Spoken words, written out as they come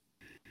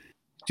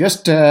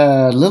Just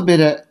a little bit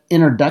of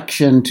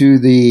introduction to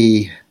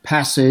the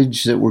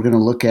passage that we're going to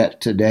look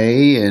at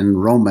today in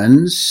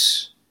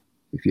Romans.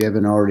 If you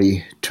haven't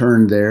already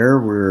turned there,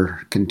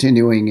 we're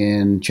continuing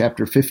in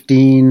chapter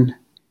 15,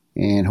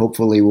 and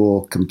hopefully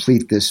we'll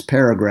complete this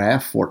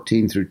paragraph,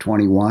 14 through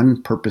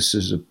 21,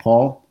 purposes of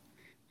Paul.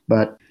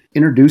 But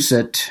introduce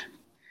it,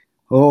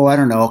 I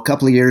don't know, a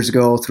couple of years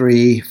ago,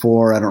 3,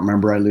 4, I don't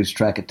remember, I lose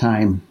track of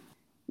time.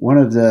 One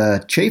of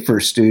the Chafer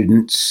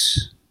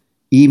students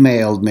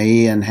emailed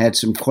me and had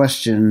some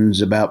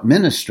questions about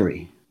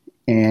ministry.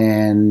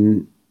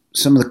 And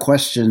some of the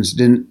questions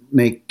didn't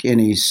make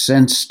any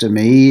sense to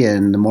me.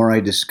 And the more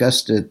I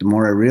discussed it, the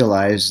more I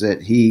realized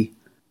that he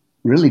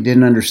really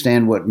didn't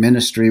understand what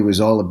ministry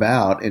was all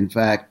about. In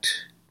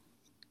fact,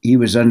 he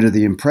was under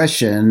the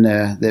impression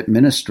that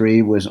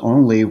ministry was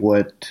only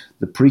what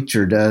the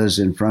preacher does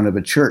in front of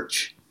a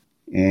church.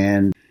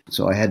 And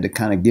so I had to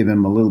kind of give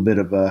him a little bit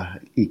of a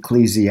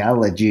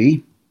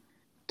ecclesiology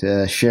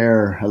to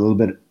share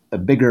a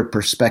bigger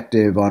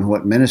perspective on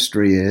what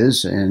ministry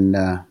is. And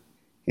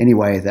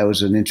anyway, that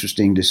was an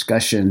interesting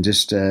discussion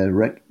just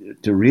to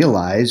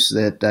realize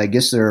that I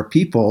guess there are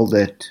people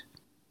that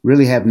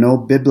really have no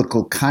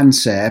biblical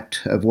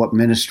concept of what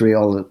ministry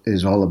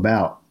is all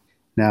about.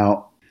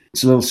 Now,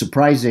 it's a little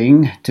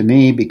surprising to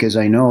me because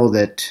I know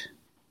that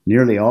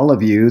nearly all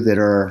of you that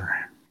are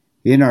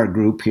in our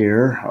group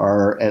here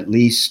are at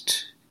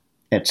least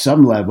at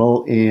some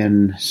level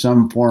in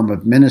some form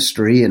of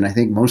ministry, and I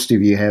think most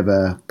of you have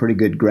a pretty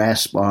good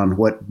grasp on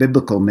what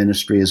biblical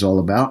ministry is all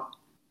about.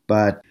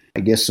 But I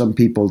guess some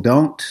people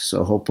don't,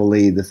 so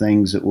hopefully the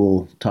things that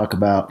we'll talk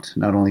about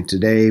not only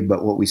today,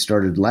 but what we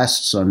started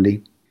last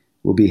Sunday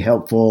will be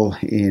helpful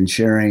in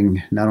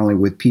sharing not only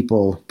with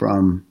people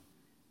from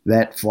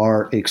that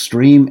far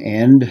extreme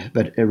end,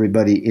 but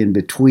everybody in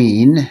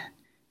between.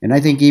 And I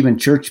think even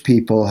church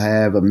people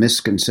have a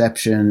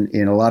misconception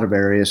in a lot of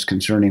areas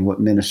concerning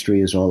what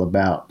ministry is all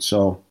about.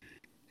 So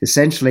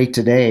essentially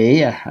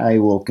today, I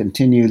will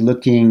continue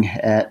looking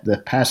at the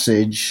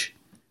passage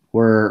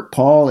where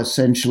Paul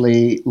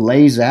essentially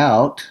lays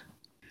out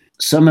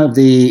some of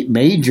the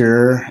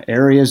major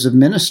areas of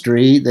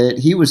ministry that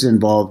he was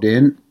involved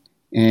in.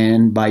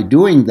 And by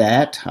doing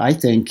that, I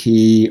think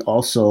he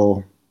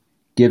also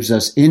gives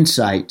us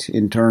insight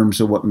in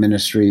terms of what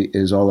ministry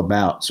is all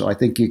about. So I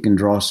think you can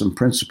draw some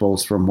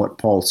principles from what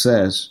Paul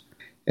says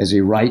as he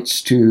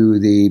writes to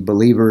the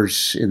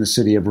believers in the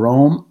city of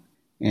Rome.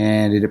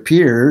 And it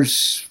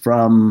appears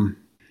from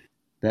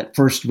that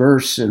first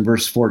verse in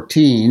verse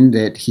 14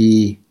 that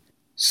he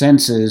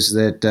senses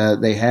that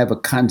they have a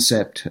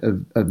concept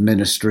of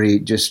ministry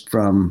just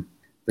from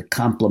the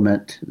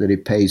compliment that he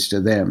pays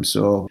to them.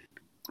 So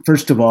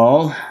first of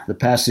all, the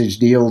passage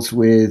deals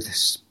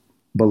with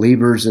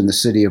believers in the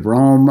city of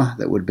Rome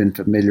that would have been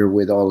familiar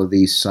with all of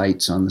these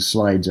sites on the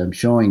slides I'm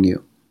showing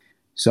you.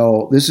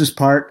 So this is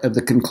part of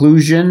the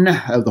conclusion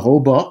of the whole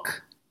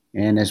book.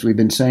 And as we've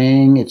been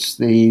saying, it's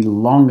the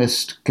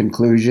longest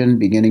conclusion,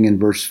 beginning in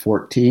verse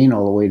 14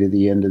 all the way to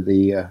the end of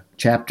the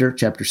chapter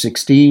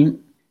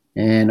 16.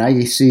 And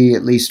I see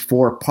at least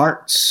 4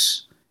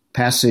 parts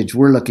passage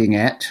we're looking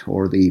at,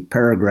 or the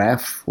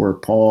paragraph where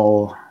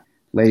Paul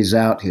lays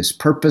out his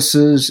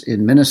purposes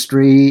in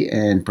ministry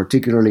and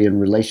particularly in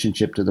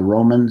relationship to the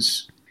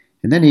Romans.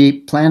 And then he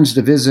plans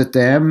to visit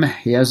them.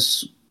 He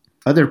has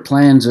other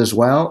plans as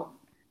well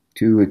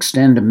to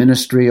extend a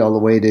ministry all the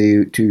way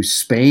to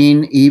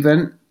Spain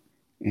even,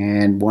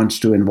 and wants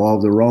to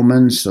involve the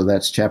Romans. So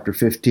that's chapter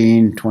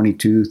 15,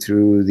 22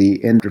 through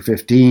the end of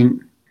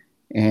 15.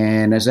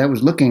 And as I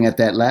was looking at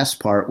that last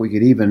part, we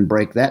could even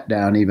break that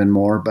down even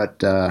more,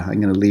 but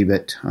I'm going to leave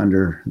it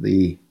under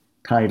the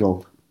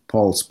title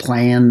Paul's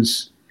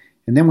plans.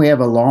 And then we have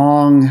a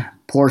long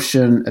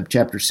portion of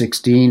chapter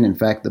 16, in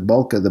fact, the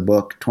bulk of the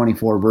book,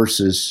 24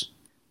 verses,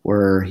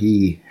 where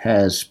he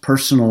has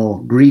personal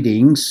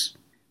greetings.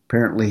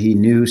 Apparently he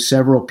knew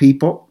several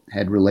people,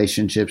 had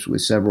relationships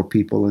with several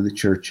people in the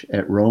church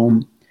at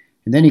Rome.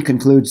 And then he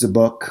concludes the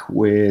book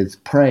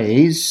with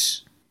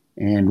praise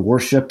and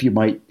worship. You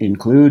might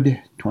include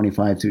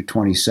 25 through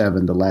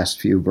 27, the last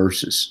few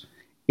verses.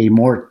 A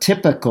more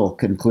typical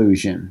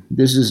conclusion.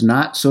 This is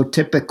not so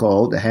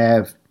typical to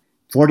have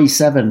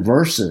 47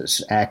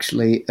 verses,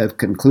 actually, of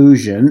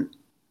conclusion.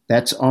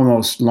 That's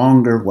almost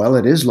longer. Well,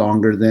 it is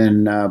longer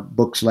than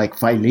books like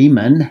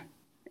Philemon.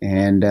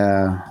 And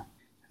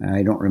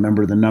I don't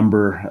remember the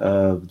number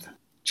of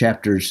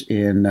chapters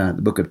in the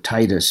book of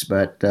Titus,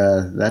 but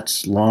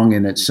that's long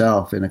in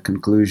itself in a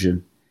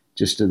conclusion,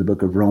 just to the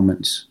book of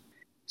Romans.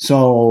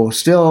 So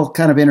still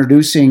kind of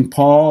introducing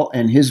Paul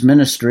and his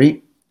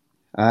ministry.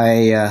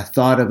 I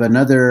thought of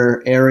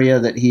another area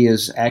that he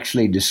is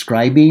actually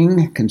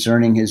describing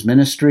concerning his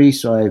ministry,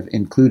 so I've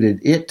included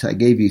it. I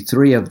gave you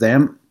 3 of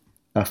them.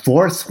 A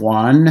 4th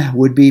one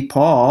would be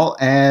Paul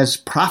as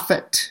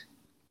prophet.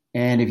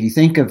 And if you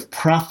think of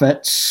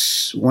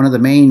prophets, one of the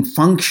main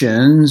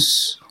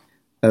functions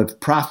of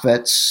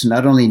prophets,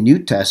 not only New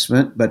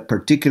Testament, but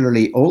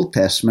particularly Old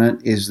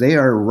Testament, is they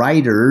are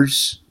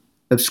writers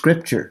of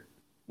Scripture.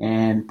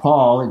 And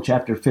Paul in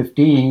chapter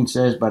 15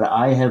 says, "But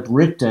I have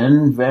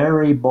written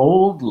very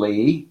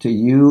boldly to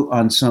you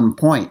on some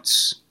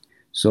points."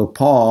 So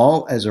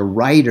Paul, as a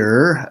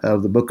writer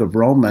of the book of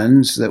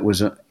Romans that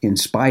was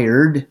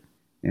inspired,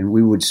 and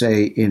we would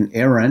say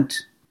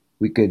inerrant,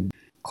 we could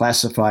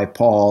classify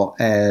Paul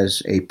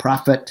as a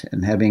prophet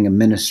and having a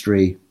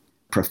ministry,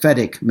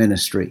 prophetic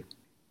ministry.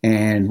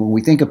 And when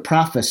we think of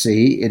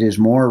prophecy, it is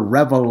more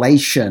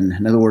revelation.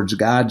 In other words,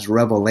 God's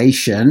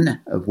revelation,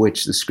 of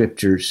which the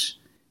scriptures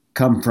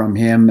come from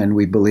him, and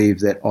we believe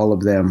that all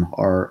of them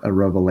are a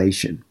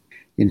revelation.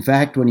 In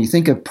fact, when you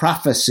think of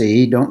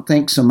prophecy, don't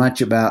think so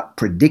much about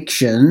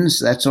predictions.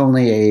 That's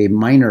only a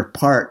minor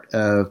part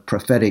of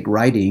prophetic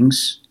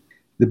writings.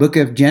 The book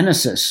of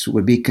Genesis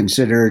would be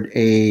considered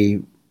a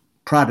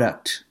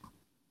product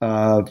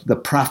of the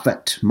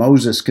prophet.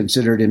 Moses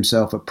considered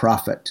himself a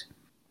prophet.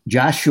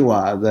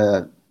 Joshua,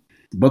 the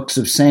books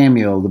of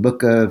Samuel, the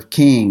book of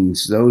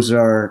Kings, those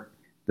are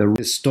the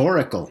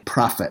historical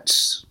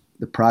prophets,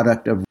 the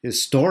product of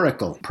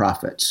historical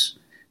prophets.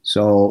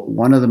 So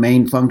one of the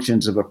main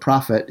functions of a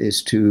prophet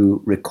is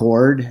to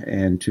record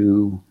and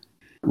to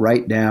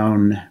write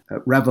down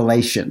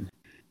revelation.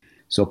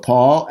 So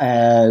Paul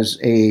as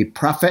a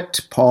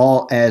prophet,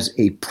 Paul as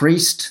a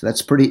priest,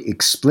 that's pretty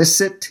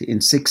explicit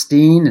in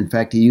 16. In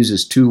fact, he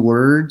uses two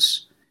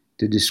words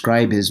to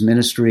describe his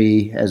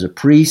ministry as a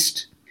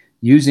priest,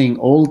 using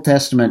Old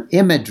Testament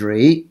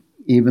imagery,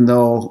 even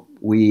though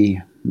we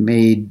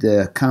made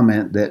the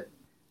comment that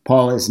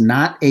Paul is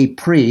not a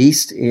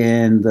priest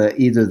in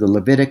either the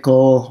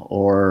Levitical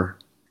or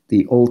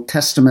the Old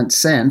Testament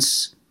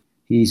sense.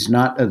 He's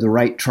not of the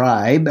right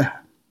tribe.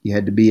 He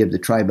had to be of the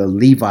tribe of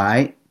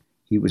Levi.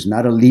 He was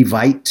not a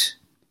Levite.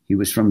 He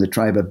was from the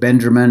tribe of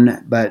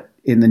Benjamin. But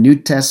in the New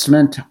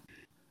Testament,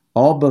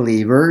 all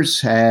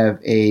believers have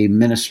a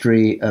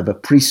ministry of a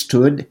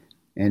priesthood.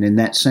 And in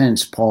that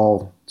sense,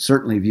 Paul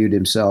certainly viewed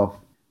himself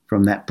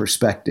from that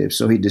perspective.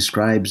 So he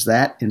describes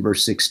that in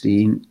verse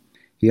 16.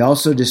 He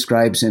also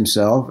describes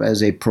himself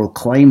as a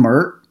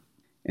proclaimer,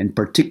 and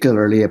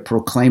particularly a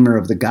proclaimer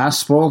of the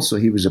gospel. So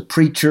he was a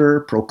preacher,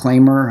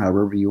 proclaimer,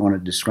 however you want to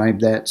describe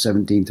that,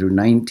 17 through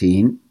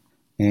 19.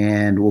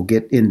 And we'll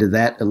get into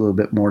that a little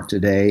bit more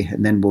today.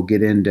 And then we'll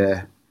get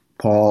into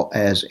Paul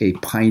as a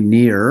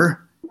pioneer.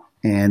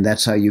 And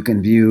that's how you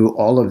can view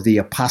all of the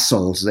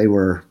apostles. They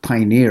were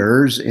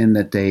pioneers in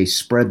that they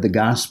spread the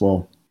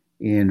gospel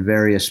in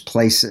various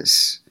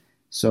places.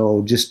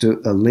 So just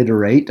to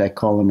alliterate, I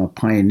call him a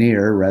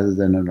pioneer rather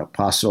than an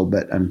apostle,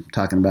 but I'm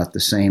talking about the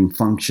same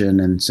function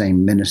and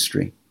same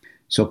ministry.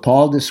 So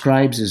Paul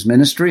describes his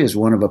ministry as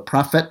one of a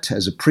prophet,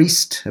 as a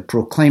priest, a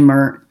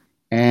proclaimer,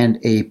 and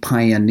a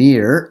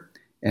pioneer.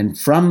 And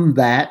from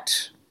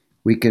that,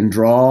 we can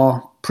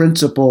draw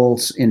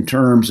principles in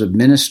terms of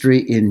ministry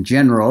in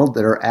general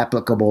that are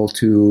applicable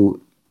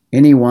to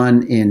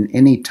anyone in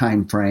any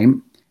time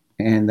frame.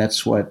 And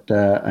that's what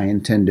I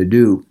intend to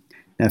do.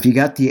 Now, if you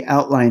got the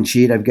outline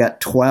sheet, I've got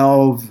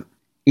 12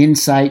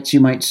 insights, you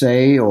might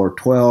say, or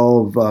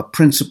 12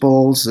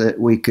 principles that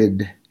we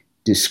could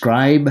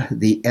describe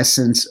the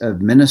essence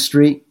of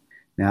ministry.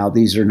 Now,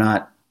 these are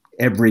not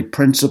every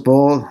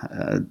principle,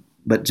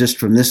 but just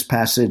from this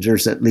passage,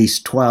 there's at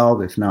least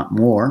 12, if not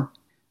more.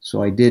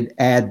 So I did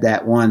add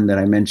that one that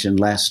I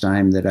mentioned last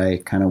time that I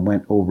kind of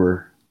went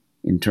over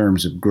in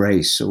terms of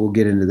grace. So we'll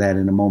get into that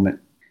in a moment.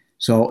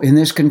 So in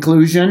this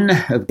conclusion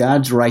of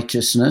God's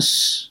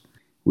righteousness,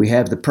 we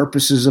have the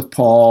purposes of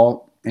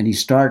Paul, and he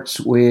starts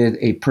with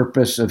a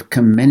purpose of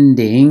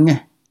commending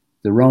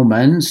the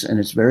Romans, and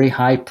it's very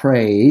high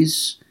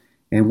praise.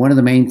 And one of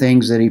the main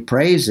things that he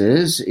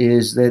praises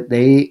is that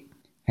they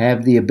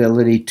have the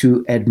ability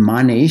to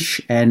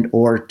admonish and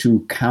or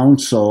to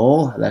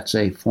counsel. That's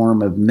a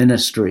form of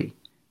ministry.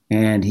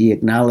 And he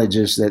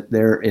acknowledges that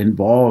they're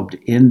involved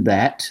in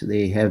that.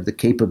 They have the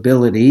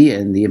capability,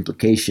 and the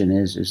implication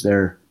is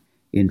they're,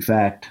 in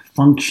fact,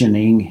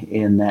 functioning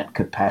in that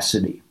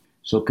capacity.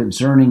 So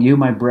concerning you,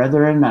 my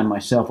brethren, and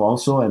myself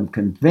also, am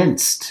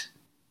convinced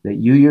that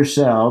you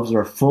yourselves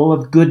are full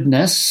of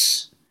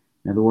goodness.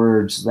 In other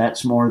words,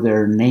 that's more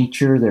their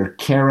nature, their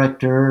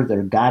character,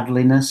 their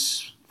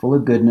godliness, full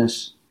of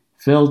goodness,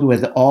 filled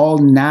with all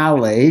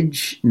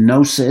knowledge,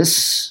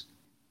 gnosis,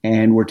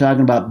 and we're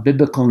talking about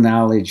biblical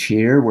knowledge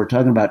here. We're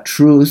talking about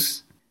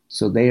truth.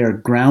 So they are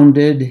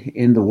grounded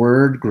in the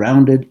Word,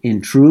 grounded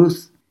in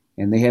truth,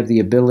 and they have the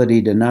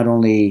ability to not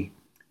only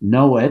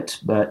know it,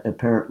 but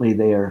apparently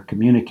they are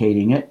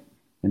communicating it.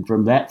 And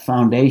from that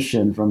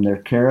foundation, from their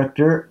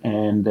character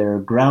and their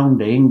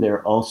grounding,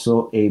 they're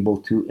also able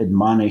to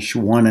admonish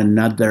one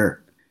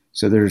another.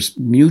 So there's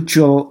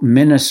mutual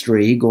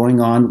ministry going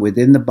on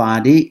within the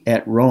body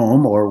at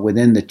Rome, or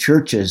within the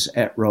churches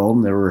at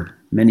Rome. There were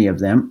many of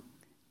them.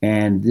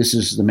 And this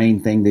is the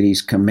main thing that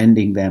he's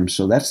commending them.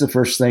 So that's the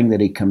first thing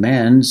that he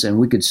commends. And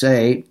we could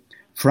say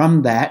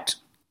from that,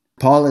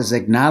 Paul is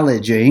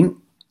acknowledging,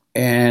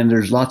 and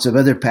there's lots of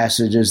other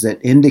passages that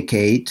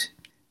indicate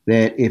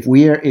that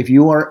if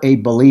you are a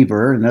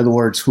believer, in other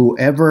words,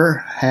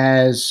 whoever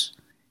has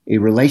a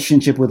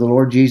relationship with the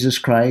Lord Jesus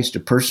Christ, a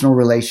personal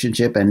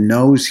relationship, and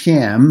knows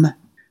Him,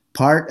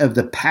 part of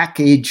the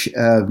package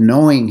of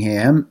knowing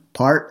Him,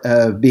 part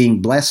of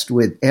being blessed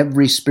with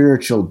every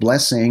spiritual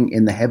blessing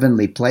in the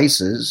heavenly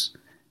places,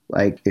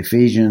 like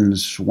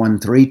Ephesians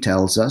 1:3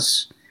 tells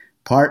us,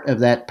 part of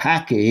that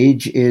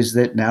package is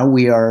that now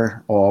we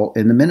are all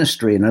in the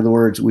ministry. In other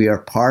words, we are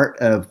part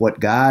of what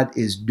God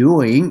is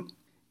doing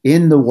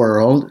in the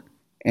world,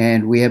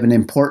 and we have an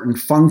important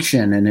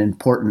function, an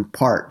important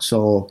part.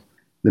 So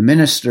the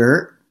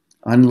minister,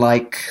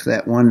 unlike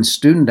that one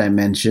student I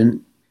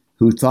mentioned,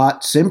 who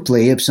thought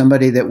simply of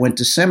somebody that went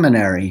to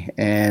seminary,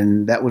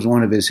 and that was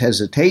one of his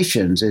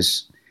hesitations,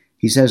 is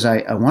he says,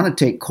 I want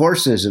to take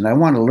courses and I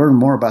want to learn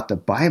more about the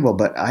Bible,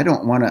 but I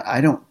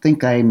don't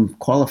think I'm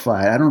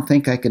qualified. I don't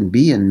think I can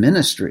be in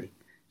ministry.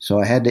 So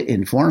I had to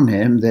inform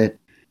him that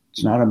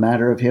it's not a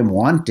matter of him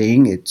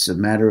wanting, it's a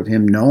matter of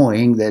him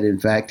knowing that in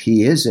fact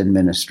he is in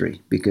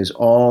ministry, because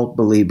all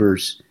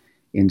believers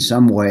in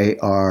some way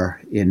are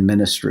in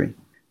ministry.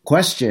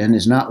 Question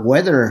is not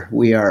whether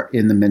we are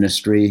in the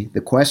ministry.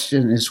 The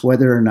question is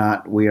whether or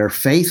not we are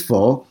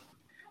faithful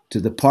to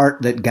the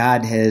part that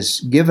God has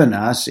given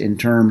us in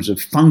terms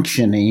of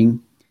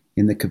functioning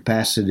in the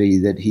capacity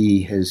that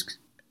He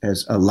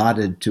has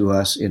allotted to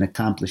us in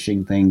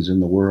accomplishing things in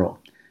the world.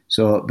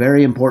 So a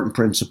very important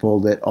principle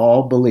that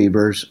all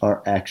believers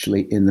are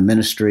actually in the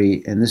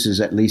ministry, and this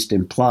is at least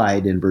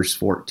implied in verse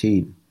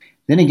 14.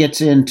 Then he gets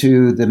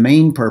into the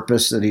main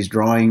purpose that he's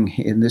drawing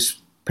in this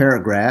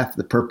paragraph,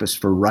 the purpose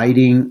for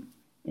writing.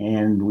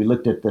 And we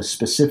looked at the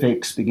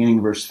specifics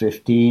beginning verse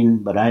 15,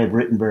 but I have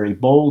written very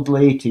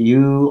boldly to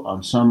you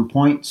on some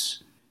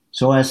points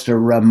so as to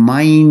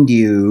remind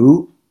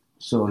you.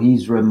 So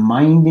he's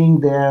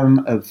reminding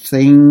them of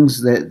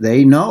things that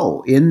they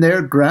know. In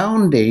their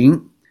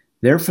grounding,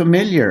 they're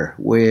familiar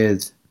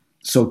with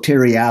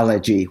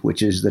soteriology,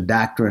 which is the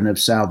doctrine of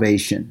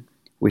salvation,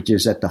 which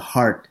is at the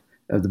heart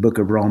of the book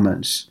of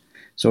Romans.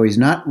 So he's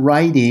not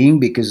writing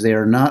because they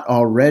are not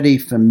already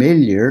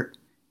familiar.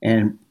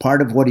 And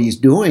part of what he's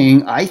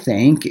doing, I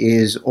think,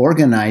 is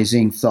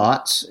organizing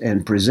thoughts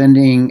and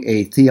presenting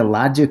a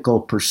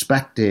theological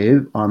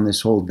perspective on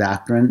this whole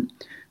doctrine,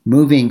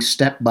 moving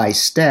step by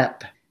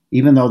step,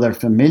 even though they're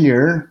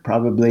familiar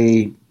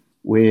probably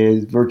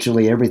with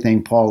virtually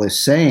everything Paul is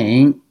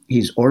saying.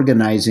 He's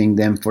organizing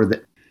them for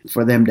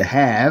them to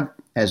have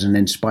as an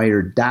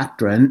inspired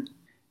doctrine.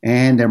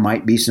 And there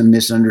might be some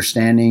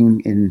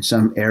misunderstanding in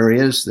some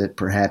areas that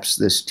perhaps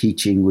this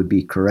teaching would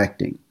be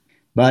correcting.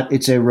 But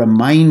it's a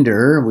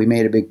reminder. We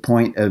made a big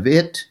point of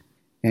it,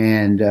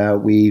 and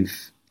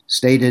we've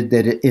stated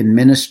that in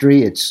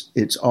ministry,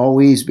 it's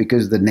always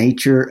because the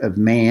nature of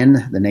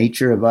man, the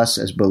nature of us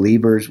as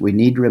believers, we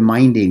need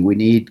reminding, we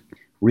need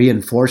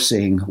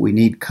reinforcing, we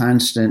need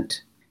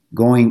constant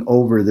going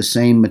over the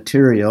same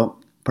material,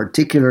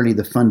 particularly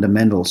the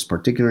fundamentals,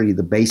 particularly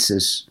the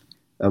basis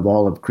of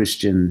all of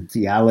Christian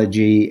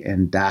theology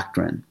and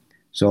doctrine.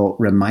 So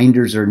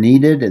reminders are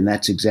needed, and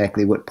that's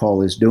exactly what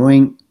Paul is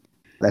doing.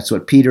 That's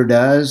what Peter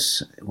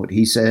does. What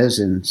he says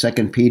in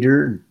 2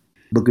 Peter,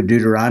 book of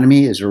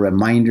Deuteronomy, is a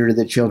reminder to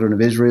the children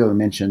of Israel. We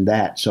mentioned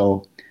that.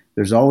 So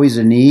there's always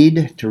a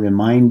need to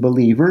remind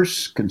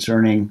believers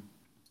concerning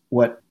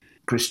what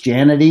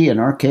Christianity, in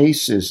our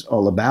case, is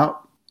all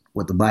about,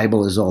 what the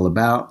Bible is all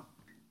about,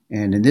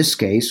 and in this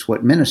case,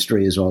 what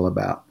ministry is all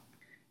about.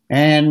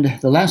 And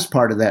the last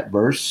part of that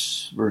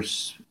verse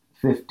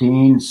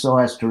 15, so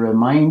as to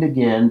remind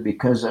again,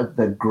 because of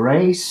the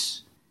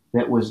grace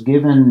that was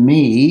given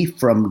me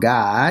from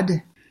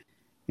God.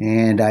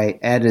 And I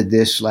added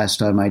this last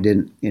time. I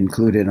didn't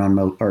include it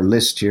on our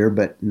list here,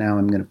 but now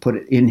I'm going to put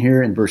it in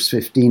here in verse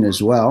 15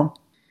 as well.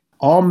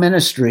 All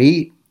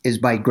ministry is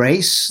by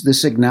grace.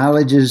 This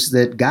acknowledges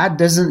that God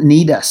doesn't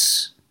need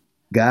us.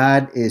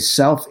 God is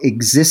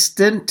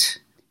self-existent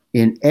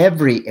in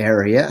every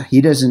area.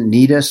 He doesn't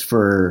need us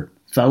for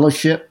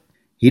fellowship.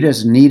 He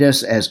doesn't need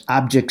us as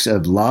objects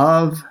of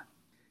love.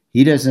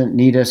 He doesn't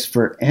need us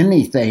for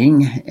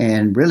anything.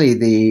 And really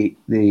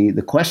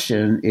the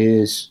question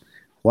is,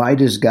 why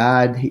does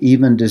God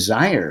even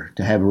desire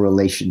to have a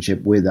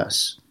relationship with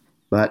us?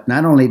 But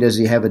not only does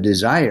he have a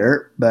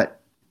desire,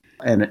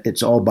 and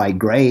it's all by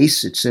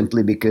grace. It's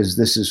simply because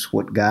this is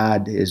what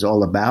God is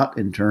all about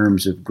in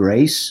terms of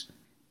grace.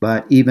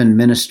 But even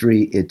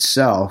ministry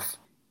itself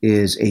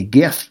is a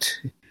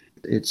gift.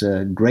 It's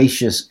a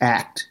gracious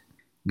act.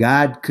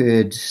 God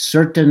could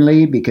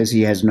certainly, because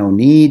he has no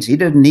needs, he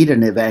didn't need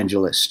an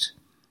evangelist.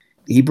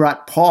 He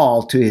brought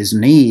Paul to his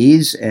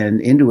knees and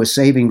into a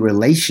saving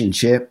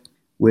relationship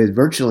with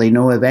virtually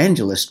no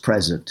evangelist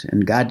present.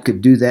 And God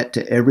could do that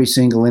to every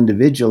single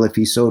individual if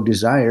he so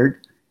desired.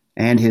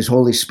 And his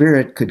Holy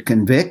Spirit could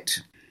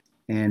convict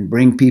and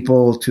bring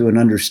people to an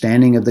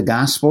understanding of the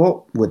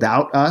gospel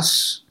without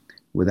us,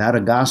 without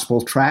a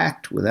gospel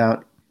tract,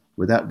 without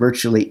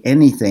virtually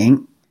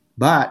anything.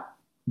 But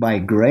by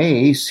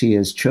grace, he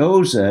has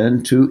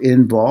chosen to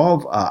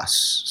involve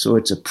us. So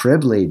it's a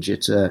privilege,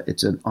 it's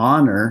an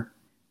honor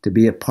to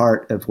be a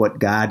part of what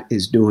God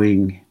is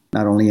doing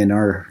not only in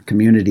our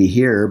community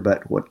here,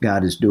 but what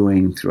God is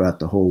doing throughout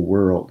the whole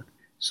world.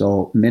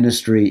 So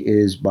ministry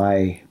is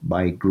by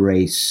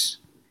grace.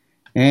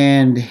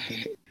 And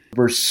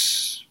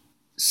verse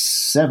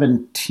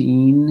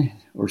 17,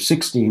 or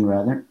 16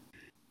 rather,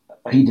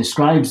 he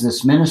describes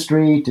this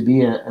ministry to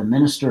be a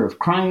minister of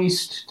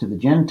Christ to the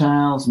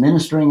Gentiles,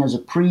 ministering as a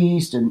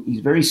priest, and he's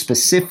very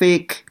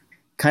specific,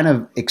 kind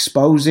of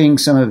exposing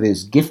some of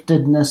his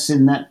giftedness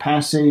in that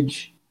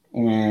passage.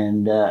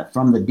 And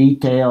from the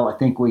detail, I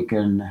think we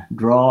can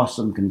draw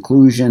some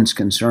conclusions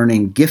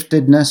concerning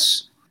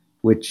giftedness,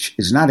 which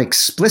is not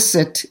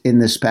explicit in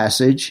this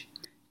passage,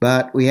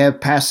 but we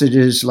have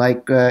passages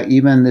like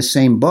even the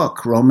same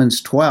book,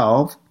 Romans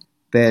 12,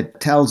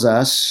 that tells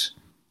us,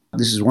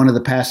 this is one of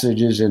the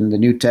passages in the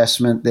New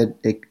Testament that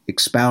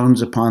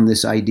expounds upon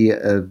this idea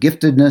of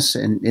giftedness,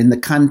 and in the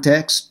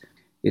context,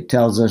 it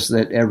tells us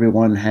that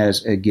everyone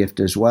has a gift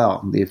as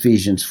well. The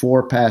Ephesians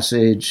 4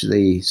 passage,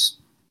 the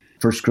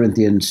 1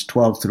 Corinthians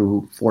 12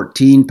 through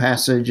 14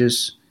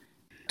 passages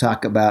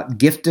talk about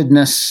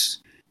giftedness,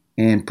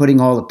 and putting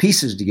all the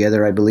pieces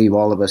together, I believe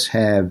all of us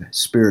have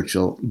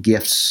spiritual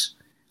gifts,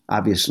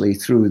 obviously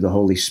through the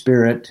Holy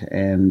Spirit,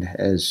 and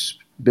as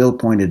Bill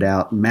pointed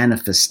out,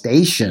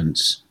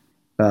 manifestations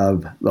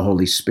of the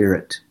Holy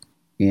Spirit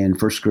in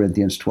 1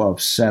 Corinthians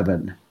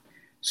 12:7.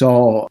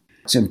 So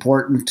it's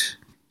important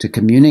to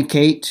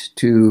communicate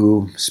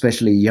to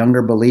especially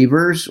younger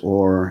believers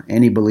or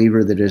any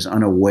believer that is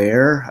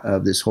unaware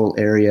of this whole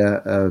area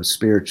of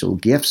spiritual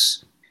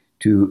gifts,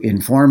 to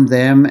inform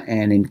them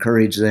and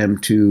encourage them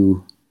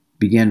to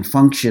begin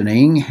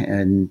functioning.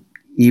 And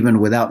even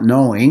without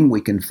knowing,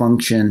 we can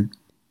function.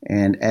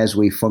 And as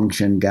we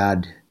function,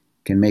 God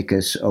can make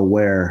us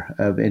aware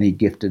of any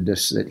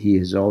giftedness that he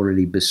has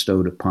already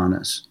bestowed upon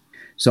us.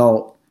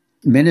 So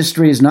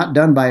ministry is not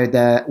done by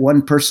that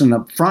one person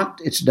up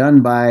front. It's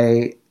done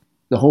by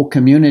the whole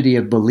community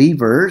of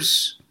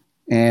believers.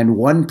 And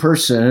one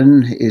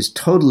person is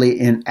totally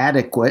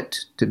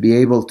inadequate to be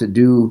able to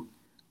do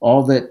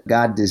all that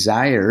God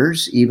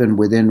desires, even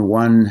within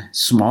one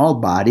small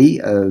body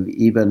of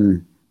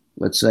even,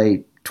 let's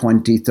say,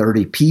 20,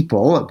 30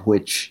 people, of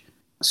which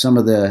some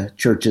of the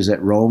churches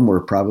at Rome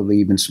were probably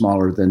even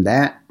smaller than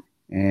that.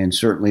 And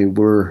certainly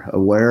we're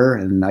aware,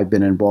 and I've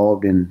been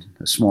involved in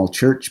a small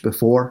church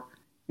before,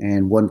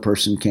 and one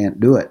person can't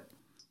do it,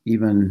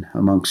 even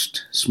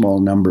amongst small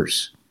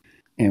numbers.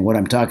 And what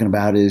I'm talking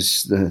about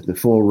is the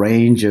full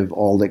range of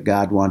all that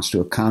God wants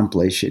to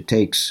accomplish. It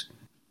takes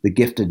the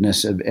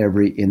giftedness of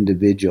every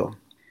individual.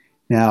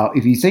 Now,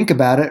 if you think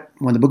about it,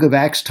 when the book of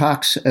Acts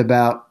talks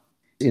about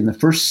in the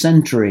first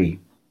century,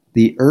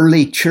 the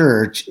early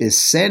church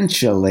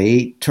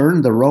essentially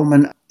turned the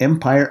Roman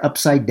Empire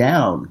upside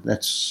down.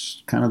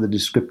 That's kind of the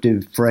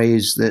descriptive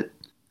phrase that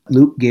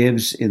Luke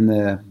gives in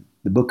the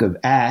book of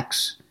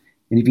Acts.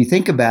 And if you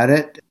think about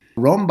it,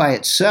 Rome by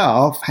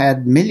itself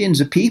had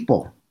millions of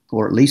people,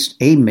 or at least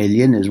 1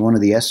 million is one of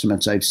the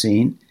estimates I've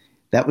seen.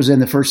 That was in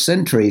the first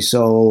century.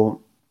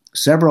 So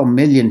several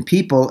million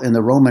people in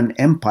the Roman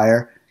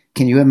Empire.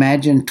 Can you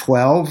imagine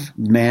 12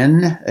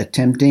 men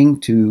attempting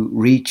to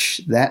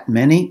reach that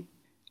many?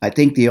 I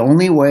think the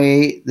only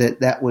way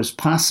that was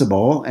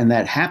possible, and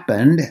that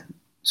happened,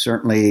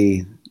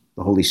 certainly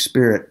the Holy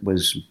Spirit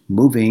was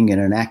moving in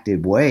an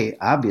active way,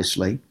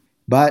 obviously,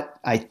 but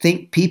I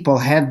think people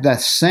had the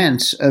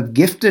sense of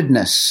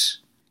giftedness,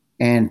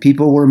 and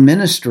people were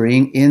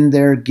ministering in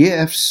their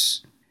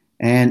gifts.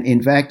 And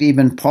in fact,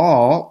 even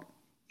Paul,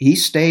 he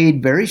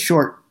stayed very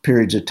short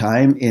periods of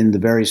time in the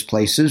various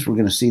places. We're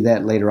going to see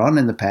that later on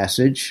in the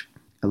passage,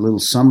 a little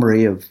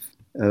summary of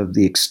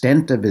the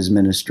extent of his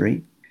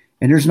ministry.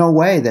 And there's no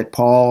way that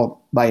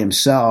Paul by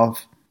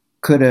himself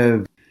could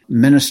have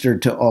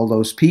ministered to all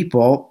those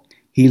people.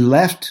 He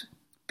left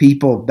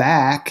people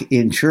back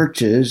in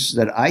churches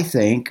that I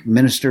think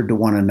ministered to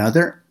one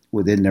another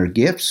within their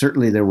gifts.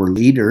 Certainly there were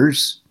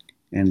leaders,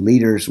 and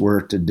leaders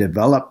were to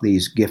develop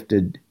these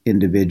gifted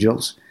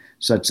individuals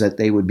such that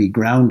they would be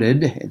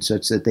grounded and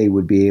such that they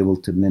would be able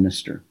to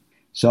minister.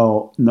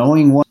 So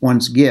knowing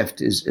one's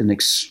gift is an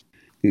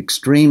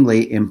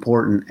extremely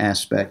important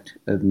aspect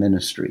of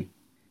ministry.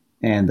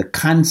 And the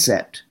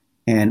concept,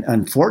 and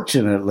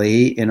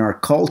unfortunately in our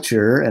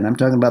culture, and I'm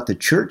talking about the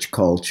church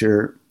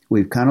culture,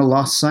 we've kind of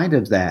lost sight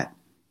of that.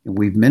 And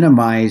we've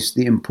minimized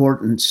the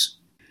importance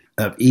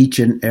of each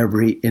and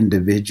every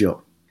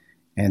individual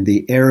and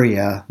the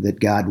area that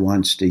God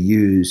wants to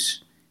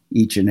use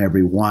each and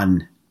every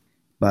one.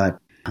 But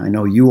I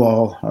know you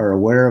all are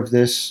aware of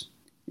this,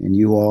 and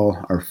you all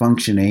are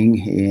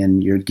functioning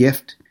in your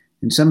gift.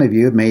 And some of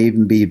you may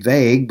even be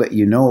vague, but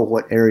you know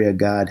what area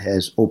God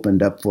has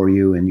opened up for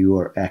you, and you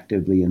are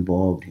actively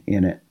involved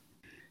in it.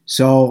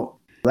 So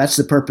that's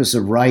the purpose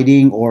of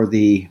writing, or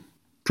the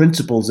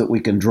principles that we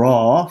can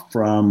draw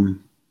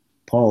from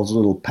Paul's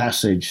little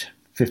passage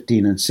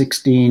 15 and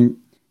 16.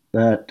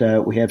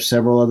 But we have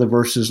several other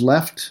verses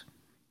left.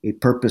 A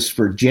purpose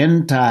for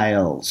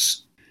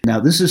Gentiles. Now,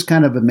 this is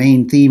kind of a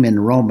main theme in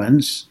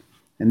Romans,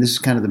 and this is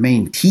kind of the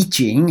main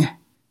teaching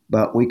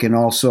but we can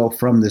also,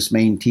 from this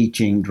main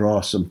teaching, draw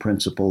some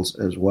principles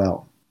as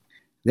well.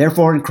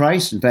 Therefore, in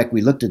Christ, in fact,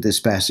 we looked at this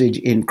passage,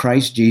 in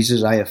Christ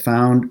Jesus, I have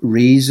found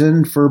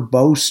reason for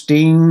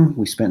boasting.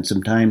 We spent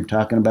some time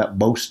talking about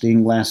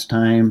boasting last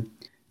time.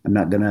 I'm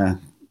not going to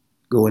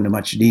go into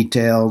much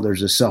detail.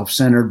 There's a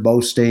self-centered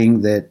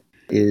boasting that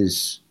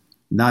is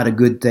not a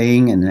good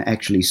thing and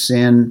actually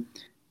sin.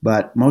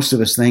 But most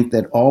of us think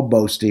that all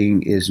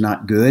boasting is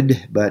not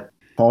good. But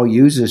Paul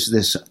uses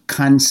this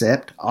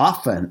concept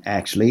often,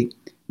 actually,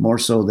 more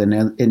so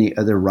than any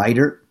other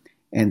writer.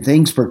 And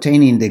things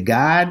pertaining to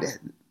God,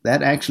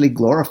 that actually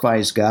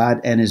glorifies God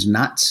and is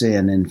not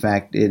sin. In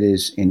fact, it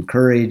is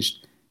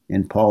encouraged.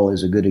 And Paul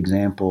is a good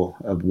example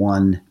of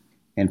one.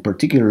 And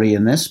particularly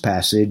in this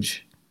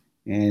passage,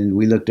 and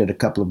we looked at a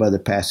couple of other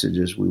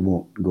passages, we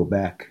won't go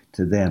back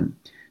to them.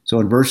 So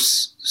in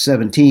verse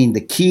 17,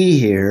 the key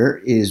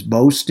here is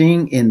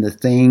boasting in the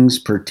things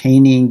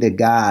pertaining to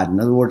God. In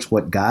other words,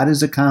 what God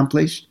has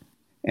accomplished.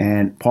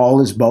 And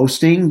Paul is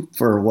boasting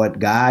for what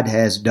God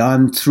has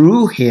done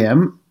through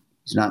him.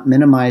 He's not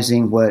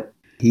minimizing what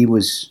he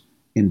was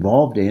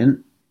involved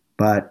in,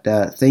 but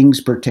things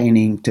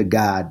pertaining to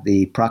God,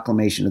 the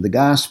proclamation of the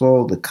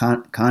gospel, the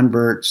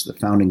converts, the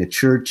founding of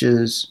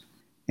churches,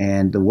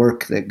 and the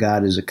work that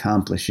God is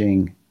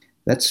accomplishing.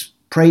 That's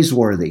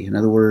praiseworthy. In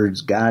other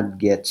words, God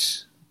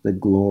gets the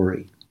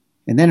glory.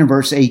 And then in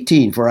verse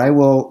 18, for I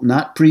will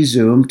not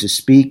presume to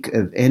speak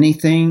of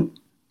anything.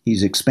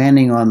 He's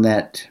expanding on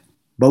that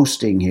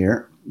boasting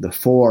here. The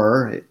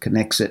for, it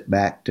connects it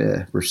back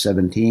to verse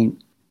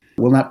 17.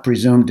 Will not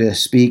presume to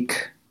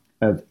speak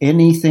of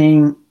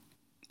anything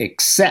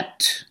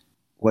except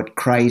what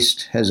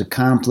Christ has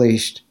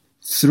accomplished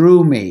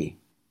through me.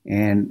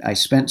 And I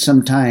spent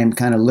some time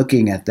kind of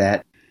looking at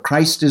that.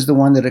 Christ is the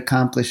one that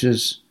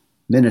accomplishes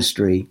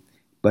ministry,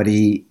 but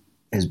he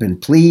has been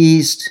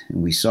pleased,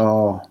 and we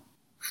saw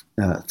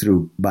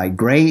by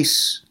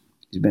grace,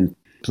 he's been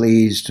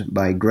pleased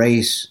by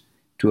grace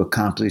to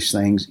accomplish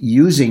things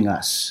using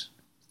us,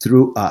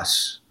 through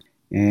us.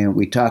 And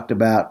we talked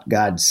about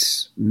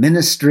God's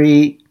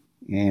ministry,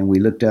 and we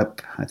looked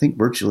up, I think,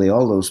 virtually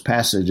all those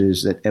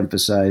passages that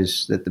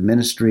emphasize that the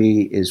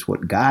ministry is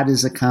what God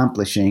is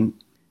accomplishing,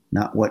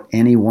 not what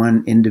any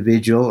one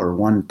individual or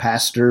one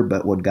pastor,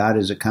 but what God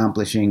is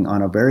accomplishing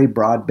on a very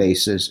broad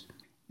basis.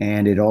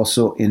 And it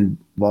also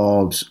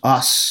involves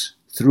us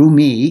through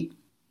me.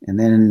 And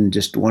then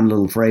just one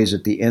little phrase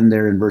at the end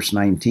there in verse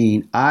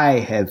 19, I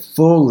have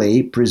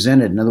fully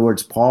presented. In other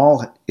words,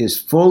 Paul is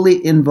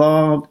fully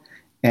involved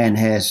and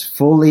has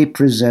fully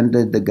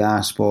presented the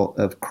gospel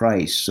of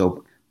Christ.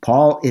 So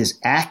Paul is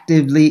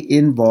actively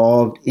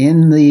involved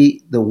in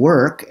the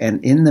work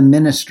and in the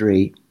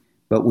ministry,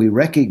 but we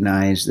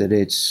recognize that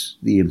it's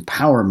the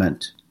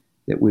empowerment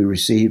that we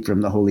receive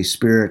from the Holy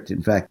Spirit.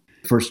 In fact,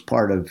 the first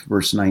part of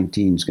verse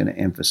 19 is going to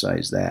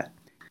emphasize that.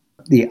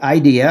 The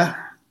idea,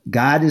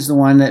 God is the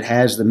one that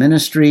has the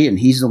ministry, and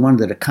he's the one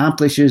that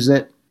accomplishes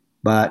it,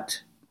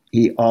 but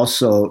he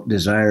also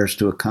desires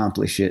to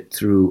accomplish it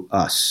through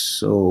us.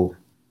 So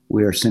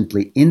we are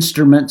simply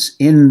instruments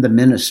in the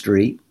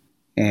ministry,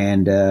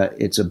 and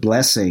it's a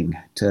blessing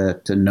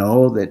to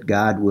know that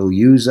God will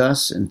use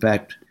us. In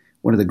fact,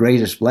 one of the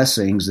greatest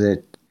blessings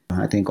that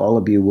I think all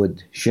of you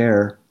would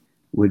share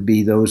would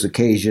be those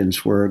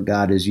occasions where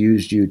God has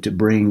used you to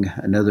bring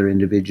another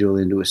individual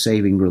into a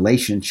saving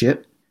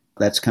relationship.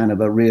 That's kind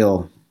of a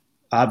real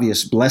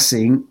obvious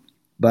blessing,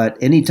 but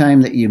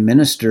anytime that you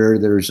minister,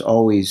 there's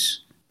always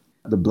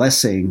the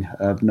blessing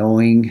of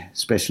knowing,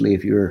 especially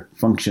if you're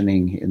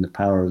functioning in the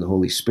power of the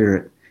Holy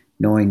Spirit,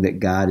 knowing that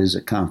God is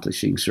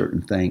accomplishing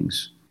certain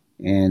things.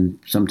 And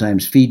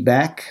sometimes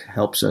feedback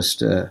helps us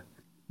to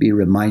be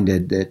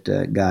reminded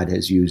that God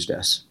has used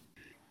us.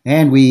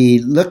 And we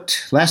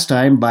looked last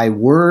time by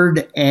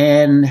word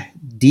and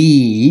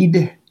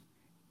deed.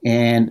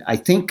 And I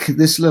think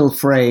this little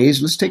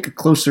phrase, let's take a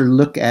closer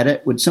look at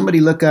it. Would somebody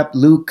look up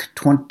Luke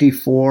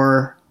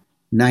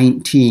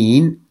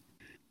 24:19?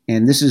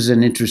 And this is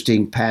an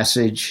interesting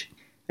passage.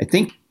 I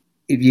think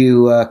if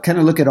you kind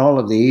of look at all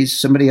of these,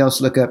 somebody else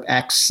look up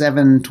Acts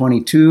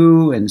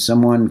 7:22 and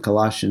someone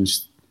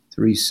Colossians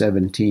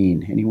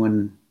 3:17.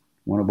 Anyone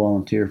want to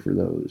volunteer for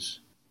those?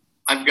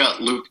 I've got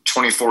Luke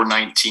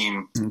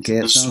 24:19. Okay,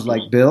 it sounds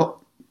like Bill.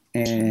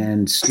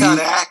 And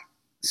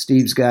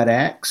Steve's got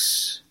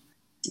Acts.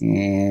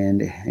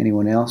 And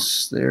anyone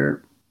else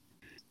there?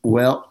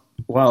 Well,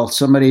 while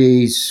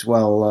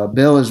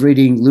Bill is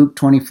reading Luke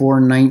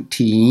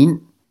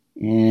 24:19,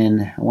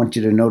 and I want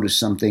you to notice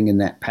something in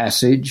that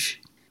passage.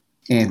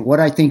 And what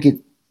I think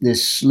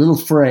this little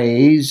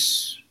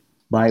phrase,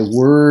 by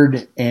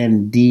word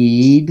and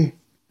deed,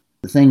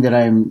 the thing that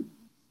I'm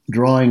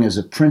drawing as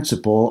a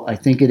principle, I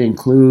think it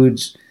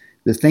includes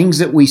the things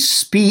that we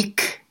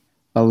speak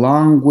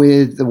along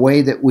with the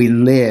way that we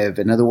live.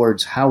 In other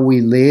words, how we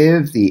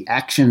live, the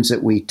actions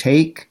that we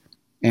take.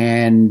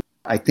 And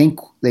I think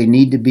they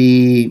need to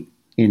be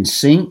in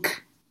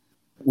sync.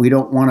 We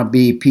don't want to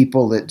be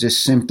people that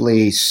just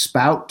simply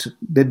spout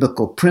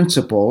biblical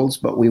principles,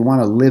 but we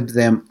want to live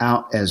them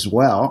out as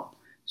well.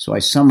 So I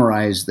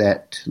summarized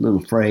that little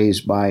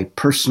phrase by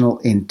personal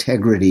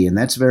integrity, and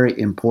that's very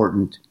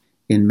important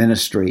in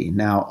ministry.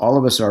 Now, all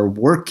of us are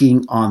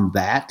working on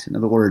that. In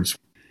other words,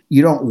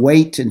 you don't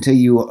wait until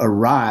you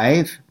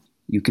arrive.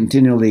 You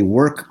continually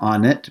work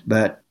on it,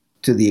 but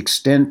to the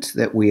extent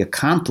that we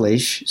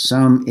accomplish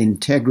some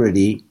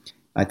integrity,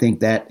 I think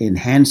that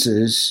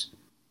enhances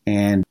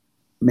and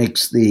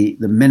makes the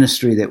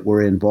ministry that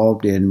we're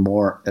involved in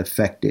more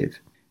effective.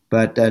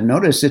 But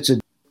notice it's a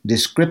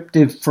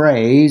descriptive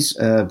phrase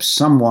of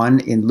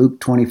someone in Luke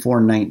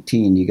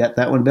 24:19. You got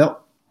that one, Bill?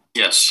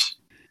 Yes.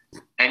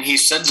 And he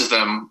said to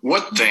them,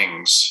 "What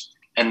things?"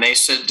 And they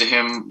said to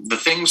him, "The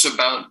things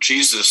about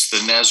Jesus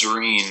the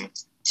Nazarene,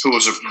 who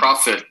was a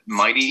prophet,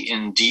 mighty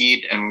in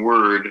deed and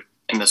word,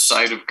 in the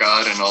sight of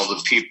God and all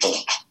the people."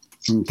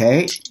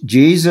 Okay,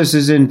 Jesus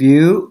is in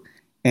view,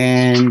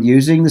 and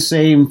using the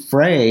same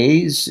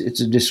phrase,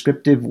 it's a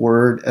descriptive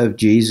word of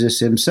Jesus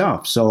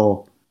himself.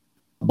 So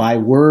by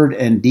word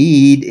and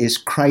deed is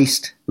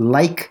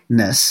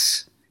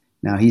Christ-likeness.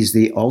 Now, he's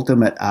the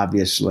ultimate,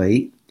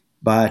 obviously,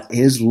 but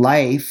his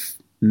life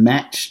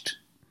matched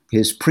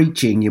his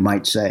preaching, you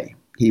might say.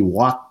 He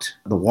walked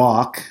the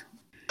walk,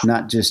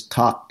 not just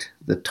talked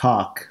the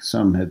talk,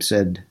 some have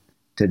said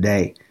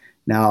today.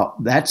 Now,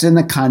 that's in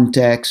the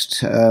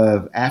context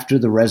of after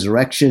the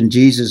resurrection,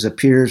 Jesus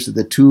appears to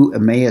the two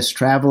Emmaus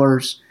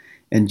travelers,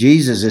 and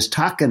Jesus is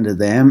talking to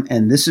them,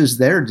 and this is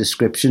their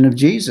description of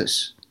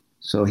Jesus.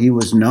 So he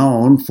was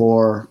known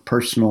for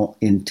personal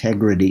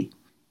integrity,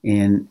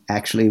 and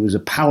actually it was a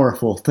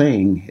powerful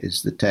thing,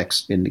 as the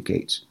text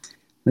indicates.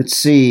 Let's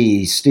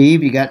see,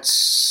 Steve, you got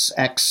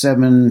Acts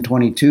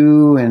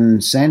 7:22,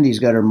 and Sandy's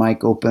got her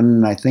mic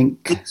open. I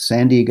think,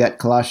 Sandy, you got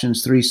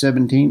Colossians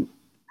 3:17?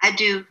 I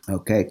do.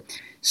 Okay.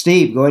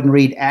 Steve, go ahead and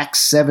read Acts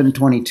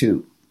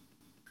 7:22.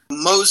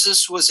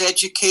 Moses was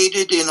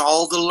educated in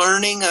all the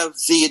learning of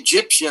the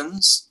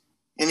Egyptians,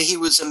 and he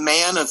was a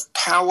man of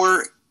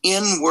power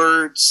in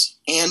words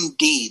and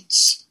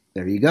deeds.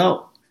 There you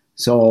go.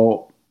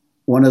 So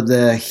one of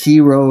the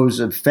heroes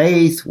of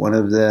faith, one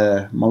of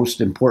the most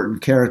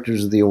important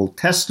characters of the Old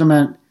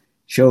Testament,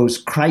 shows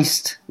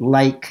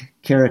Christ-like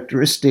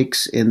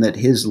characteristics in that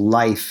his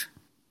life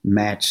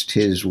matched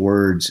his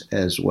words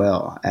as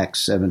well.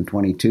 Acts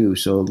 7:22.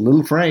 So a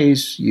little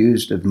phrase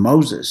used of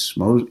Moses,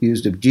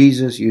 used of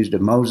Jesus, used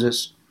of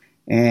Moses.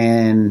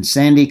 And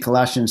Sandy,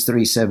 Colossians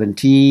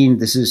 3:17.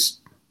 This is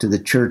to the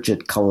church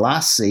at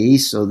Colossae,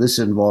 so this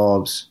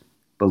involves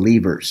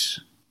believers.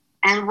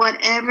 And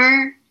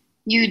whatever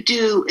you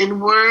do in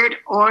word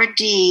or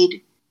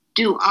deed,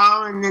 do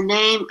all in the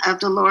name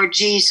of the Lord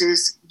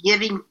Jesus,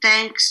 giving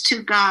thanks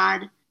to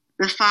God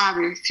the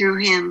Father through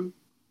him.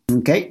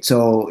 Okay,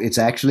 so it's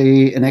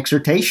actually an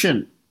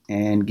exhortation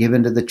and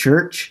given to the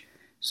church.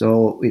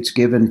 So it's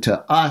given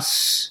to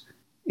us.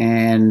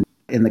 And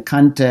in the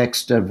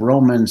context of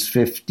Romans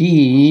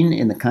 15,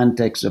 in the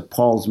context of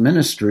Paul's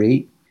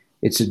ministry,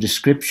 it's a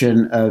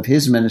description of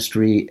his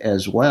ministry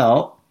as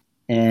well,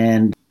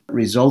 and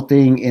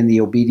resulting in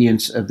the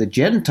obedience of the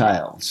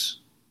Gentiles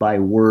by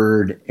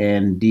word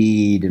and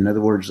deed. In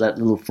other words, that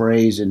little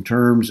phrase in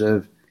terms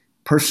of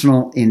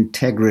personal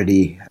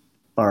integrity.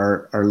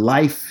 Our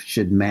life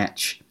should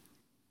match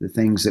the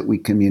things that we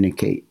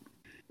communicate.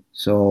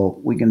 So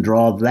we can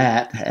draw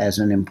that as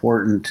an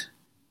important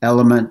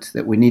element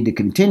that we need to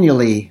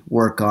continually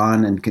work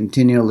on and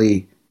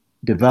continually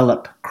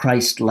develop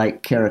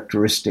Christ-like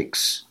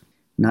characteristics,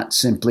 not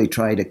simply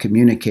try to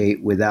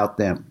communicate without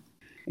them.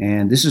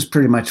 And this is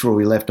pretty much where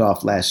we left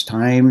off last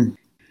time.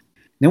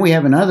 Then we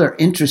have another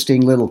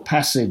interesting little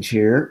passage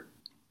here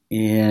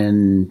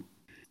in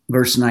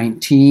verse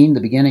 19,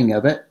 the beginning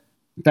of it.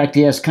 In fact,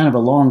 he has kind of a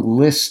long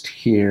list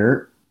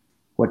here.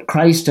 What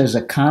Christ has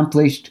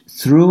accomplished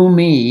through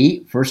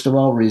me, first of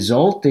all,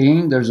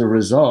 resulting, there's a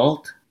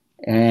result,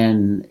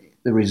 and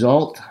the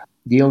result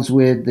deals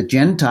with the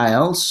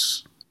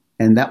Gentiles,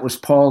 and that was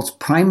Paul's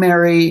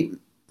primary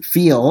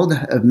field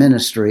of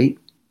ministry.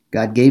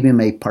 God gave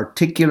him a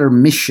particular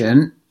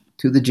mission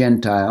to the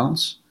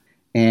Gentiles,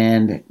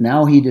 and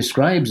now he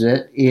describes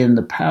it in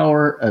the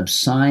power of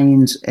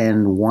signs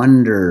and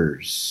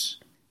wonders.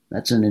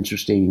 That's an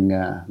interesting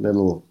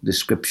little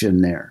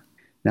description there.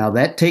 Now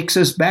that takes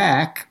us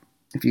back.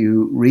 If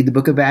you read the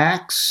book of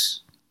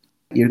Acts,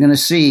 you're going to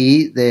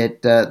see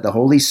that the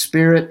Holy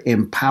Spirit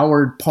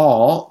empowered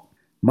Paul,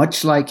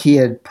 much like he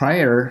had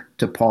prior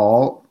to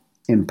Paul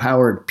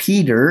empowered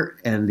Peter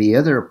and the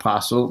other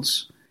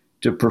apostles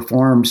to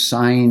perform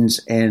signs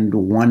and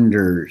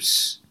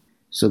wonders.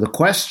 So the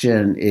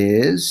question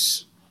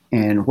is,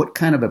 and what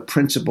kind of a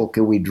principle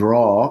can we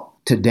draw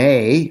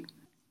today?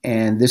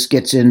 And this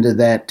gets into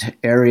that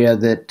area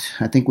that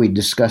I think we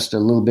discussed a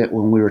little bit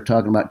when we were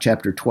talking about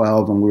chapter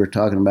 12, when we were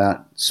talking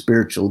about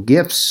spiritual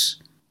gifts.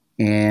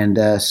 And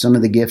some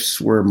of the gifts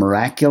were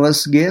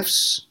miraculous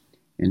gifts.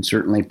 And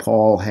certainly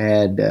Paul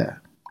had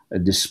a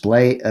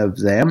display of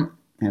them.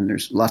 And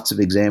there's lots of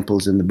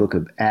examples in the book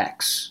of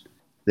Acts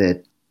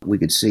that we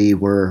could see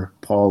where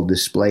Paul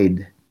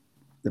displayed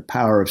the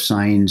power of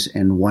signs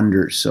and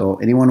wonders. So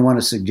anyone want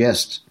to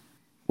suggest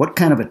What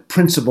kind of a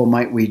principle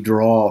might we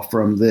draw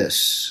from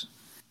this?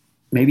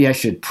 Maybe I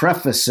should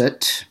preface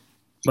it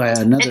by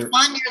another. It's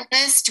on your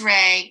list,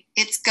 Ray.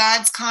 It's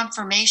God's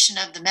confirmation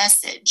of the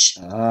message.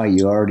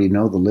 You already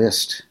know the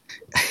list.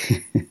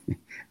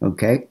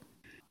 Okay.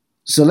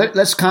 So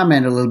let's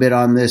comment a little bit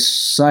on this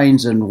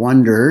signs and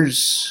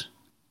wonders.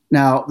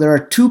 Now, there are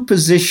two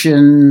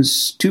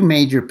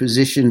major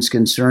positions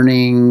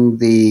concerning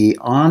the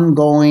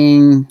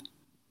ongoing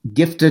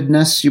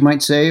giftedness, you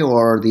might say,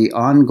 or the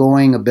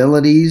ongoing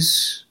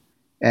abilities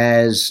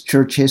as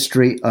church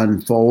history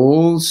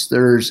unfolds.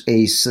 There's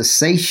a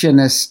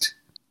cessationist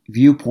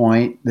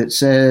viewpoint that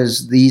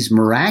says these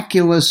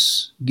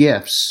miraculous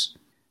gifts,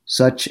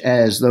 such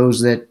as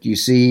those that you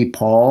see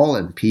Paul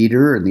and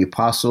Peter and the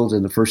apostles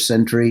in the first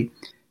century,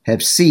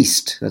 have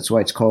ceased. That's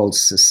why it's called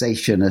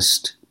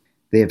cessationist.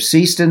 They have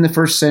ceased in the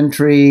first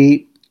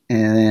century,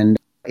 and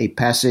a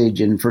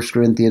passage in 1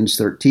 Corinthians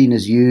 13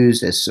 is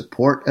used as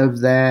support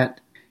of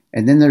that.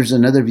 And then there's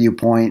another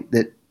viewpoint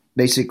that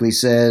basically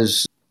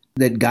says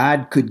that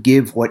God could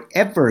give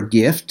whatever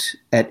gift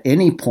at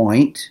any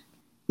point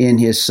in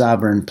his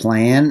sovereign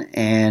plan,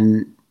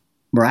 and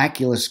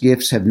miraculous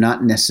gifts have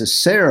not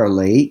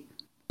necessarily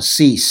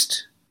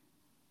ceased.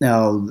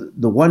 Now,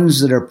 the ones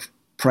that are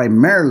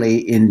primarily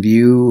in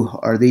view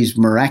are these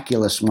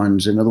miraculous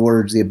ones. In other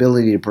words, the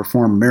ability to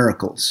perform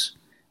miracles.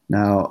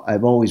 Now,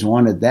 I've always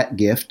wanted that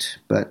gift,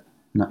 but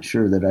not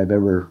sure that I've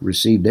ever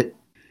received it.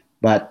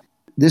 But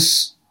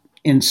this,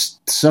 in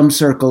some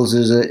circles,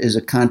 is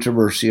a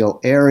controversial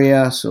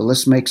area. So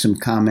let's make some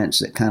comments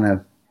that kind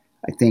of,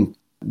 I think,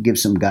 give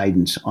some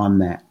guidance on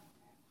that.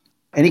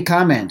 Any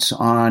comments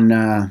on,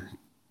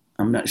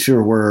 I'm not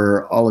sure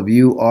where all of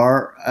you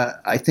are.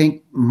 I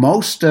think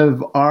most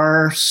of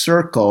our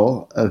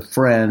circle of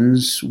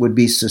friends would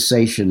be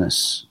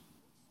cessationists.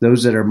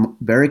 Those that are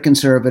very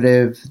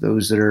conservative,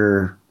 those that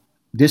are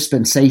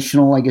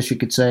dispensational, I guess you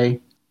could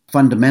say,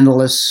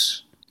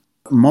 fundamentalists.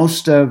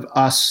 Most of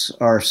us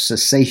are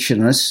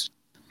cessationists.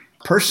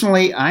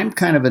 Personally, I'm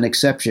kind of an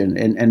exception.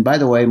 And by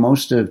the way,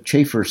 most of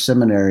Chafer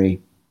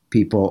Seminary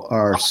people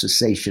are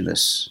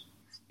cessationists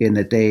in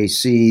that they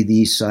see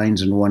these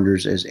signs and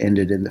wonders as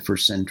ended in the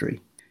first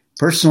century.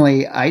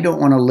 Personally, I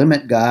don't want to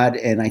limit God,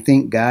 and I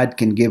think God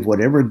can give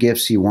whatever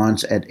gifts he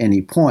wants at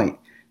any point.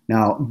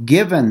 Now,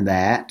 given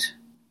that,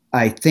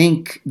 I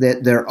think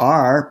that there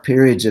are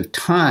periods of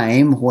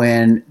time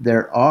when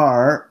there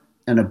are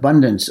an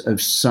abundance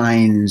of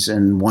signs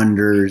and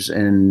wonders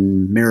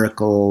and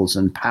miracles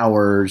and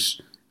powers.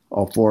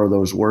 All four of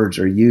those words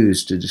are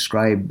used to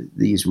describe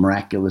these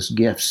miraculous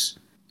gifts.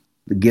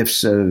 The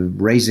gifts of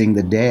raising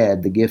the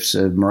dead, the gifts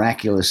of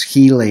miraculous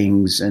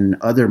healings and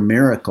other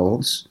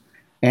miracles.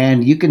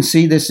 And you can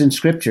see this in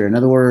Scripture. In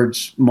other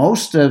words,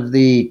 most of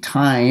the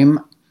time,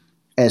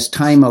 as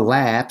time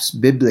elapses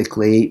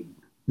biblically,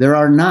 there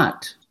are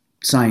not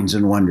signs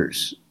and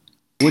wonders.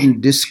 I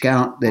wouldn't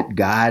discount that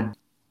God,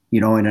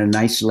 in an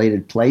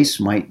isolated place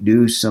might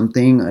do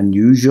something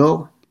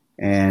unusual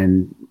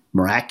and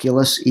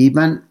miraculous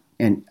even,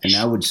 and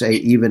I would say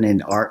even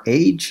in our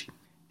age.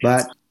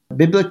 But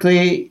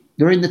biblically,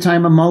 during the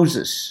time of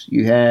Moses,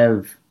 you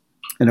have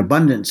an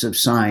abundance of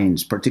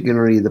signs,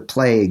 particularly the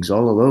plagues.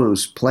 All of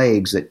those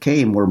plagues that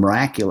came were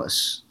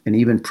miraculous. And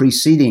even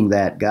preceding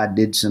that, God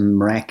did some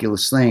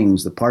miraculous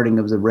things. The parting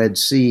of the Red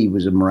Sea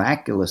was a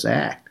miraculous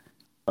act,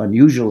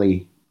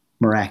 unusually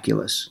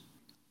miraculous.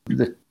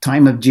 The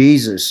time of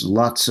Jesus,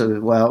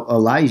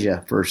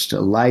 Elijah first.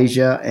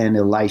 Elijah and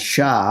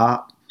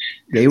Elisha,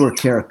 they were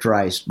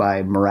characterized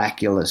by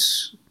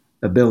miraculous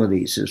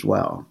abilities as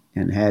well,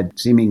 and had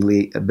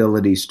seemingly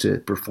abilities to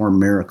perform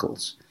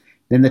miracles.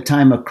 Then the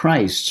time of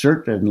Christ,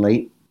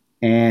 certainly,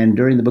 and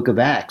during the book of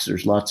Acts,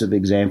 there's lots of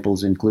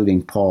examples,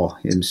 including Paul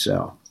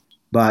himself.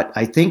 But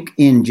I think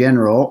in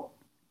general,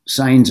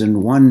 signs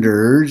and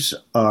wonders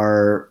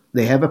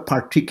they have a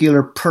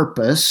particular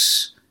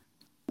purpose,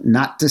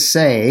 not to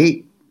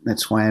say,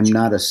 that's why I'm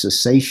not a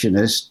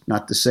cessationist,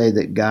 not to say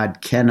that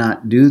God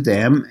cannot do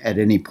them at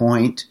any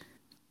point.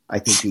 I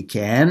think he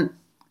can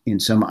in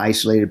some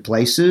isolated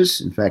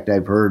places. In fact,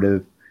 I've heard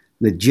of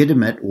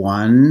legitimate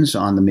ones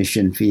on the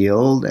mission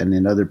field and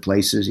in other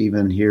places,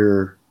 even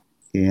here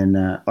in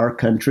our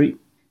country.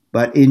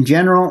 But in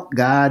general,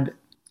 God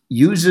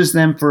uses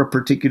them for a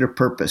particular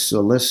purpose. So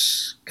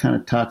let's kind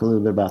of talk a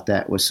little bit about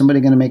that. Was somebody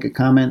going to make a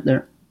comment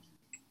there?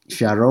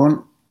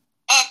 Sharon?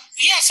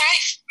 Yes,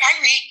 I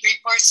read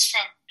reports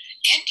from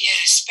India,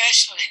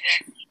 especially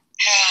that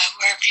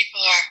where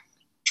people are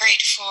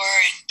prayed for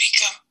and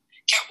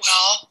get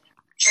well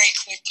very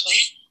quickly.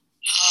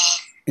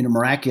 In a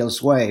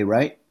miraculous way,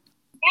 right?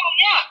 Well,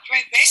 yeah,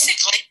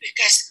 basically,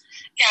 because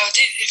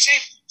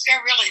if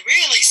they're really,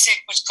 really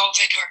sick with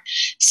COVID or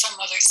some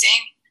other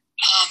thing,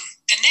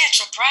 the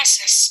natural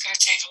process is going to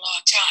take a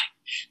long time.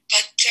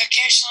 But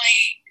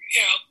occasionally,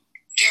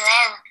 there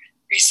are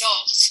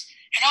results.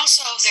 And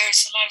also,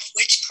 there's a lot of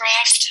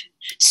witchcraft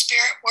and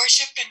spirit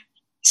worship in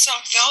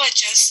some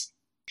villages.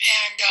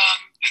 And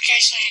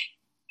occasionally,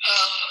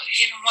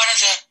 even one of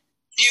the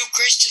new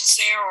Christians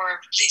there, or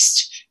at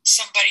least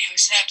somebody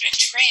who's not been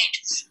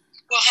trained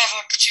will have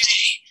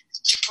opportunity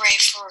to pray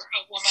for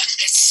a woman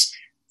that's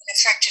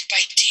affected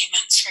by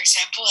demons, for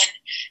example,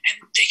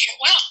 and they get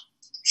well.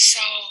 So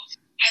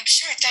I'm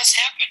sure it does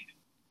happen.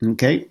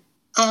 Okay.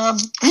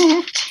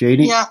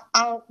 JD? Yeah.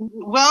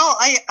 Well,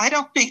 I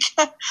don't think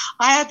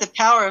I had the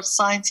power of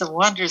signs and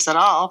wonders at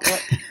all.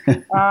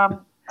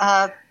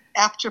 But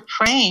after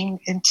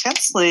praying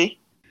intensely,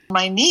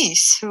 my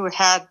niece, who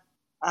had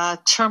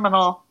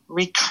terminal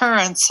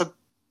recurrence of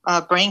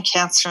brain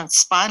cancer and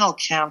spinal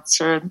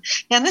cancer,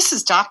 and this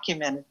is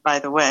documented, by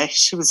the way.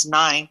 She was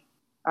 9,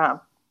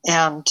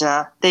 and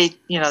they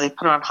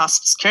put her on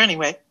hospice care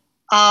anyway.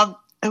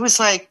 It was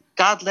like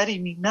God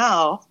letting me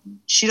know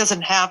she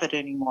doesn't have it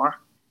anymore.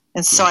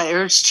 And so I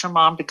urged her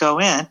mom to go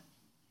in.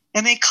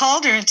 And they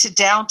called her into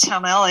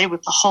downtown LA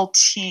with the whole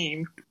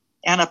team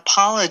and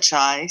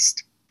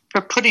apologized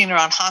for putting her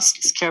on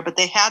hospice care. But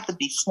they had the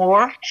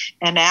before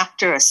and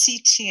after, a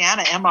CT and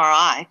an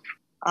MRI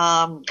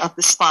of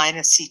the spine,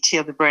 a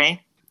CT of the brain.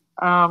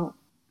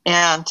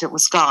 And it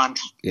was gone.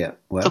 Yeah,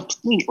 well.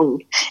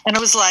 Completely. And it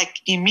was like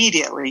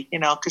immediately,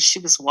 because she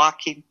was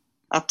walking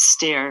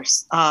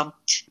upstairs.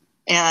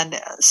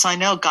 And so I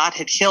know God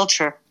had healed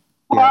her.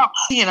 Yeah.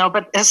 Well,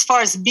 but as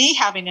far as me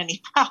having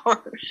any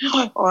power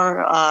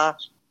or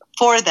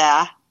for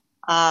that,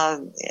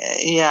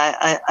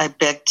 I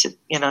beg to,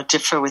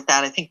 differ with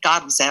that. I think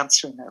God was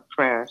answering their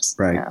prayers.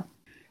 Right.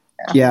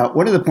 Yeah.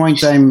 One of the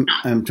points I'm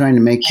trying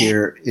to make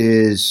here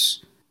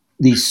is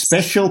these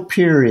special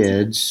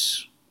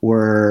periods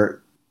where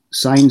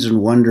signs and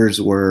wonders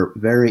were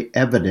very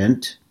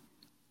evident.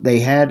 They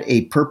had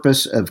a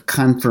purpose of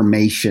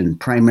confirmation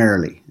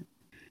primarily.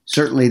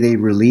 Certainly they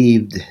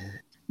relieved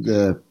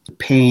the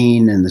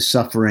pain and the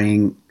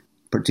suffering,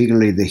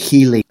 particularly the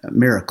healing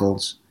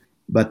miracles.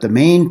 But the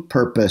main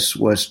purpose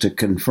was to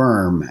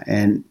confirm,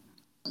 and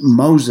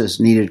Moses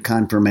needed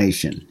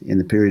confirmation in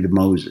the period of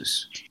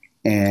Moses.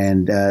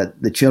 And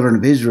the children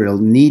of Israel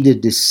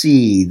needed to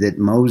see that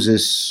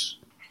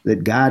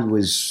that God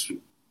was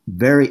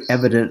very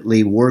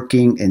evidently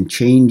working and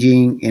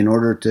changing in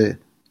order to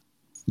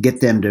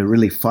get them to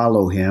really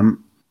follow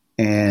him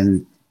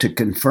and to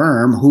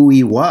confirm who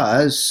he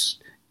was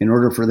in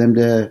order for them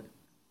to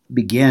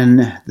begin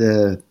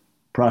the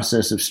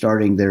process of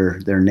starting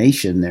their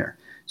nation there.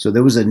 So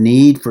there was a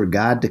need for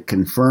God to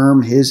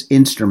confirm his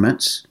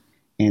instruments,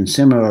 and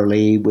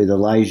similarly with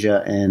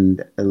Elijah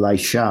and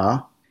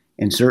Elisha,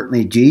 and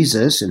certainly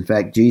Jesus. In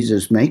fact,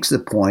 Jesus makes the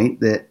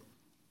point that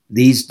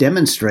these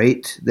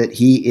demonstrate that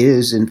he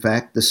is, in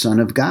fact, the Son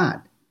of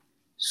God.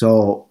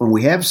 So when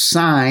we have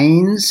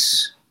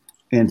signs,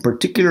 and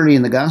particularly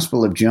in the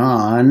Gospel of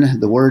John,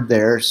 the word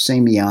there,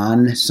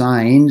 semeion,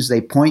 signs, they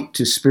point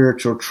to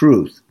spiritual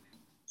truth.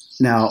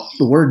 Now,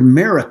 the word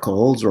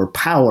miracles or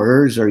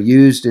powers are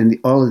used in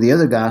all of the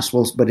other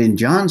Gospels, but in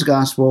John's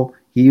Gospel,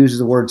 he uses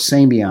the word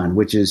semeion,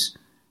 which is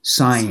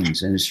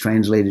signs, and it's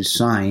translated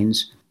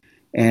signs.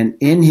 And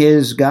in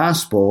his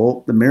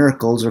Gospel, the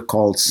miracles are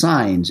called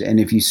signs. And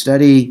if you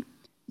study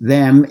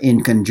them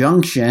in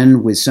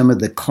conjunction with some of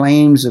the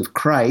claims of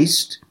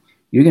Christ,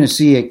 you're going to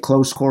see a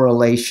close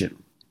correlation.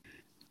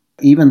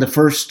 Even the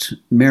first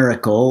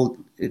miracle,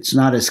 it's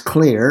not as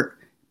clear,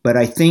 but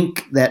I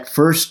think that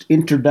first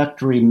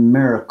introductory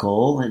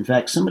miracle, in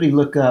fact, somebody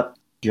look up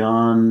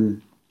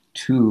John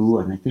 2,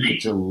 and I think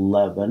it's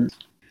 11,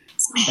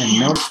 and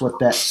notice what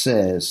that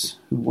says.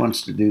 Who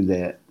wants to do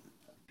that?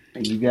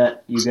 You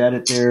got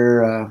it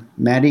there,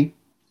 Maddie?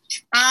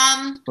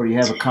 Or you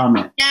have a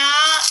comment? Yeah,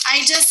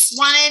 I just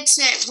wanted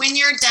to, when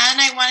you're done,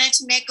 I wanted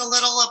to make a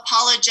little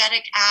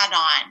apologetic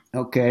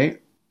add-on. Okay.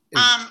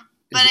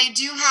 But I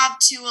do have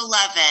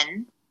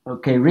 2:11.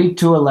 Okay, read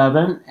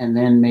 2:11, and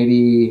then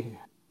maybe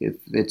if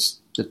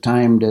it's the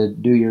time to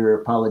do your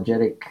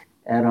apologetic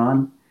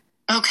add-on.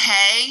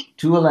 Okay.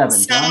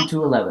 2:11, John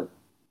 2:11.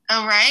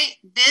 All right.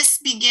 This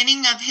beginning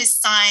of his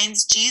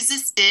signs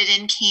Jesus did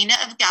in Cana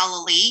of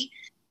Galilee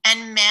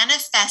and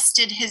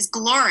manifested his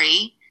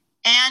glory,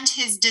 and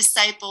his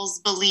disciples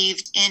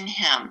believed in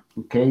him.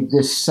 Okay,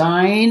 this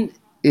sign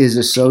is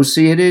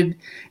associated,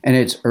 and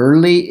it's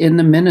early in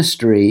the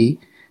ministry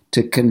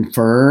to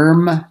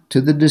confirm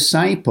to the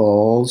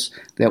disciples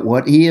that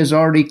what he has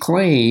already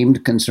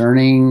claimed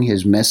concerning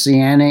his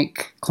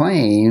messianic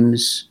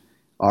claims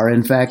are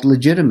in fact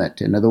legitimate.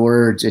 In other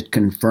words, it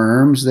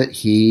confirms that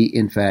he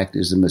in fact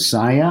is the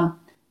Messiah,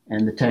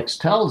 and the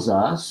text tells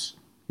us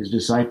his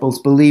disciples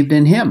believed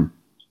in him.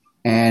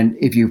 And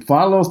if you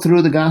follow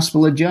through the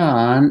Gospel of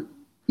John,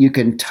 you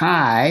can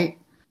tie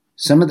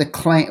some of the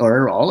claim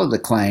or all of the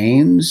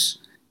claims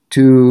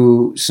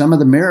to some of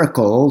the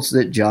miracles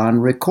that John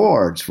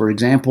records. For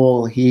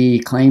example, he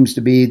claims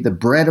to be the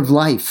bread of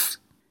life.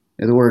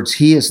 In other words,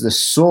 he is the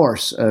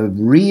source of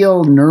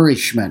real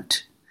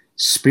nourishment,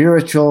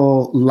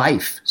 spiritual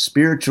life,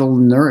 spiritual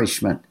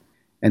nourishment.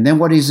 And then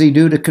what does he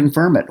do to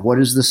confirm it? What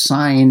is the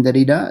sign that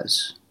he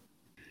does?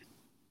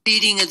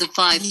 Feeding of the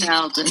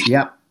 5,000.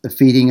 Yep, the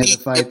feeding of the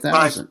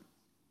 5,000.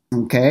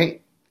 Okay,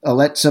 I'll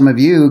let some of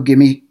you give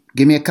me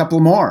a couple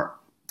more.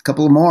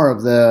 couple more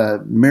of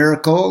the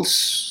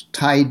miracles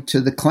tied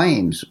to the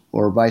claims,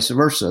 or vice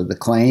versa, the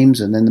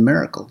claims and then the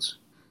miracles.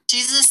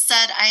 Jesus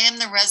said, I am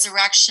the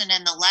resurrection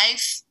and the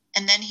life.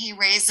 And then he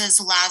raises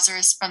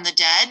Lazarus from the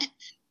dead.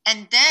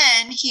 And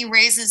then he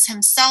raises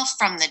himself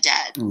from the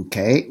dead.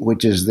 Okay,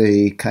 which is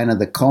the kind of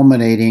the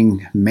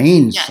culminating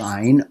main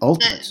sign,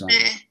 ultimate sign.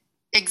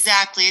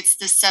 Exactly. It's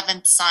the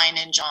seventh sign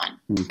in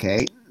John.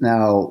 Okay.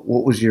 Now,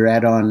 what was your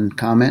add-on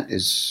comment?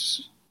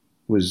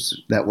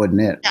 That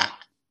wasn't it? Yeah.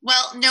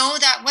 Well, no,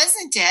 that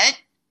wasn't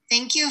it.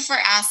 Thank you for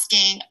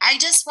asking. I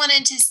just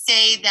wanted to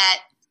say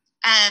that,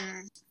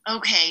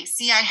 okay,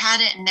 see, I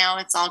had it and now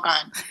it's all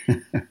gone.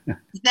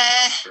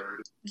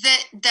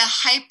 The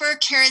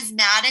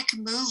hyper-charismatic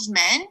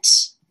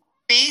movement,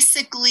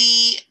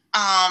 basically,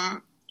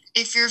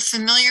 if you're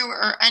familiar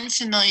or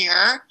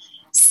unfamiliar,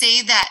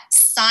 say that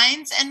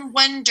signs and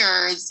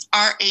wonders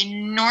are a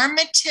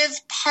normative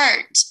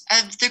part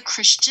of the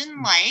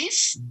Christian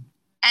life,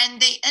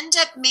 and they end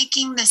up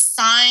making the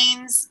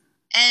signs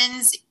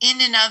ends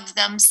in and of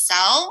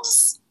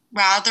themselves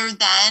rather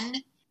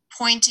than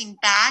pointing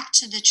back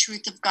to the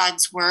truth of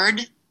God's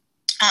word.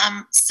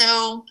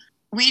 So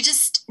we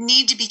just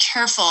need to be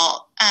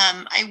careful.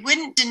 I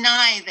wouldn't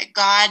deny that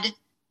God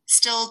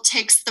still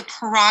takes the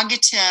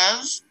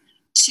prerogative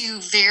to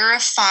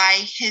verify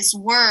his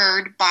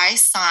word by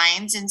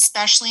signs, and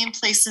especially in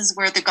places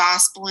where the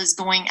gospel is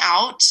going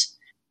out.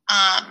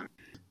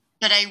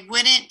 But I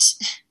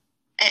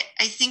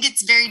think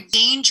it's very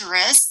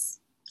dangerous.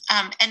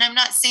 And I'm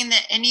not saying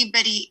that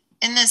anybody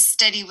in this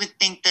study would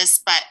think this,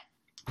 but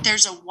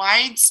there's a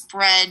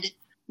widespread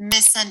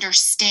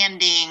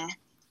misunderstanding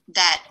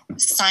that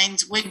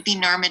signs would be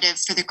normative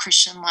for the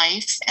Christian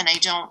life, and I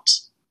don't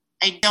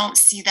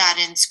see that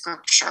in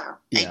Scripture.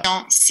 Yeah. I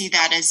don't see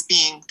that as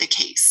being the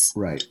case.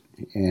 Right,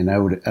 and I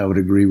would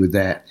agree with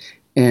that.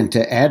 And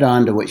to add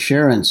on to what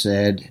Sharon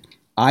said,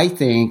 I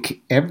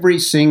think every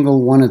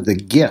single one of the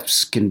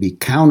gifts can be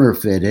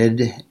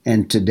counterfeited,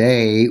 and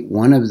today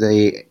one of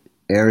the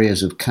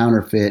areas of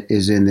counterfeit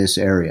is in this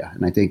area,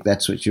 and I think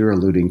that's what you're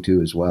alluding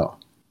to as well.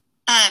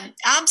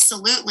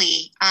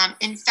 Absolutely.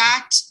 In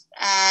fact,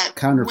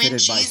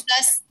 counterfeited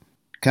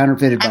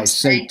by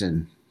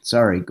Satan.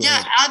 Sorry. Go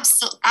ahead.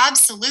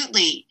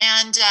 Absolutely.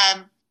 And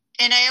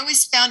I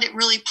always found it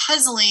really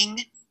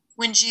puzzling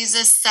when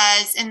Jesus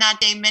says, "In that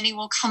day, many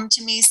will come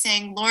to me,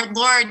 saying, Lord,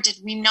 Lord, did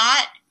we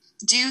not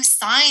do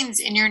signs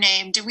in your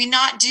name? Did we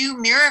not do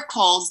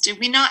miracles? Did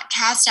we not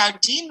cast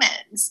out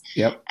demons?"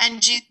 Yep.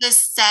 And Jesus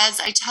says,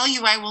 "I tell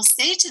you, I will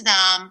say to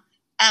them,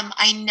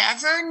 I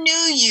never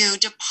knew you.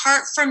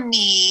 Depart from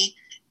me,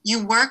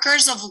 you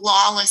workers of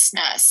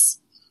lawlessness."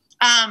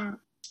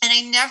 And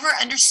I never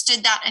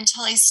understood that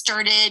until I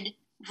started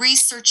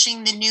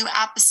researching the New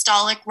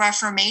Apostolic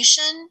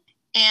Reformation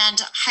and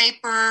the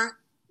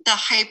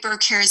hyper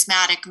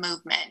charismatic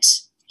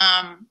movement.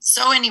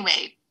 So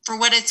anyway, for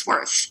what it's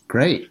worth.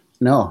 Great.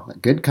 No,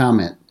 good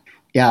comment.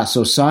 Yeah,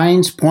 so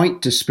signs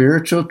point to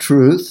spiritual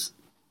truth,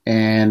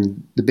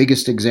 and the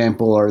biggest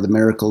example are the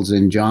miracles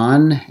in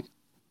John.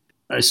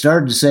 I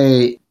started to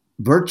say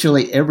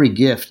virtually every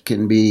gift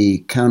can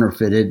be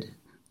counterfeited.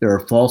 There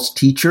are false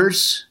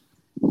teachers.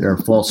 There are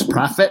false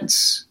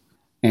prophets,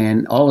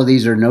 and all of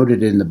these are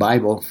noted in the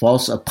Bible,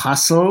 false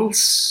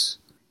apostles,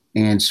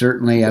 and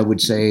certainly I would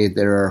say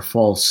there are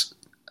false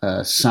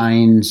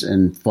signs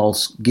and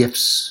false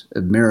gifts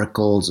of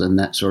miracles and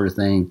that sort of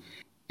thing,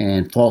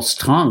 and false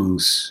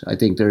tongues. I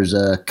think there's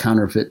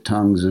counterfeit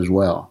tongues as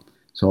well.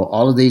 So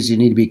all of these you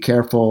need to be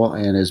careful,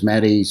 and as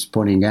Maddie's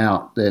pointing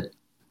out, that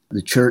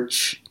the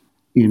church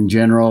in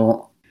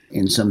general,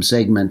 in some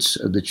segments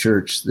of the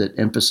church that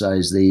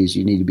emphasize these,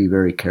 you need to be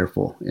very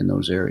careful in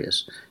those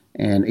areas.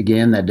 And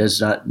again, that does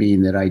not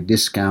mean that I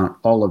discount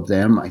all of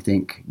them. I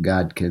think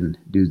God can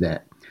do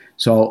that.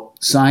 So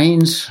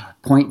signs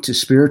point to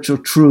spiritual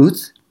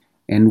truth,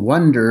 and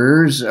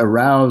wonders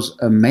arouse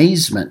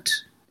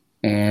amazement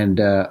and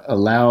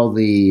allow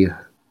the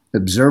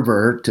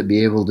observer to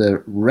be able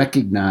to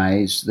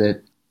recognize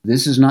that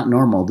this is not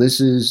normal.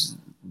 This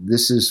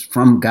is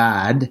from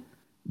God,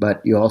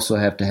 but you also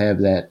have to have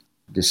that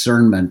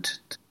discernment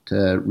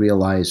to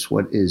realize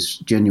what is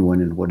genuine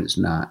and what is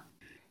not.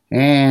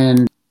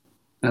 And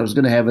I was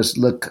going to have us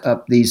look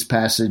up these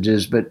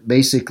passages, but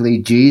basically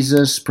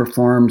Jesus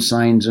performed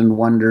signs and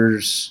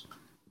wonders,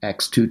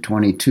 Acts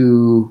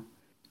 2:22.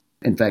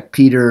 In fact,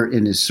 Peter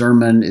in his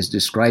sermon is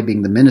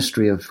describing the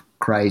ministry of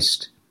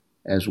Christ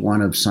as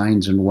one of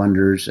signs and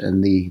wonders,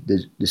 and the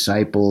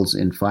disciples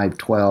in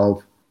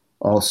 5:12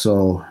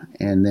 also.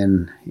 And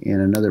then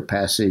in another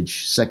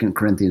passage, 2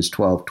 Corinthians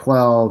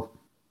 12:12,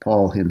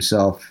 Paul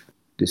himself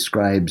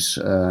describes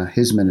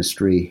his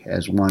ministry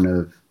as one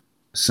of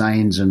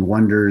signs and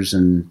wonders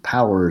and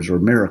powers or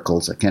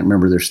miracles. I can't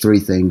remember. There's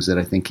three things that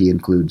I think he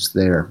includes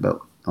there,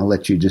 but I'll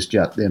let you just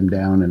jot them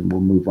down and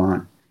we'll move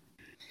on.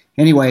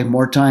 Anyway,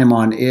 more time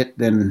on it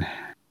than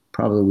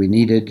probably we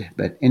needed.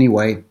 But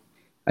anyway,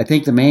 I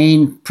think the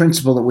main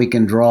principle that we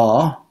can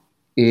draw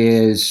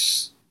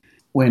is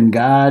when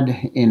God,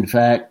 in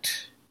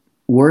fact,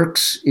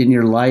 works in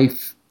your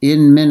life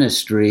in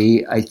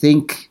ministry, I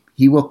think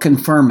he will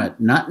confirm it,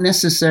 not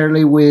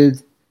necessarily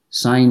with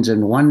signs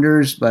and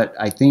wonders, but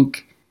I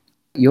think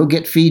you'll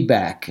get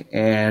feedback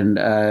and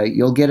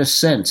you'll get a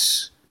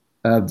sense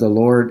of the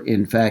Lord,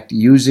 in fact,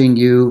 using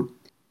you.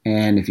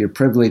 And if you're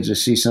privileged to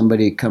see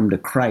somebody come to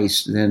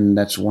Christ, then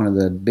that's one of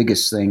the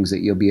biggest things that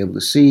you'll be able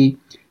to see.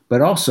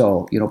 But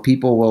also,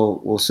 people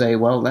will say,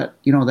 well, that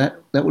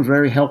was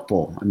very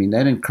helpful. I mean,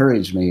 that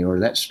encouraged me, or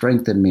that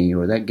strengthened me,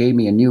 or that gave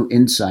me a new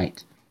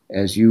insight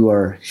as you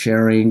are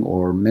sharing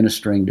or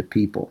ministering to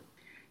people.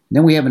 And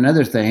then we have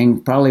another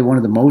thing, probably one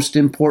of the most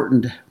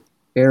important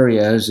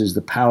areas is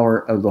the power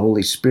of the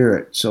Holy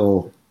Spirit.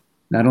 So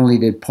not only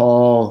did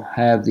Paul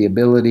have the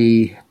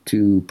ability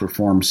to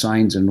perform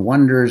signs and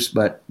wonders,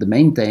 but the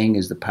main thing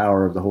is the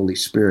power of the Holy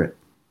Spirit.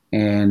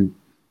 And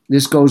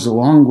this goes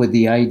along with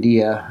the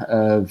idea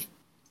of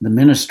the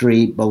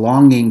ministry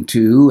belonging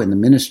to and the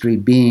ministry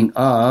being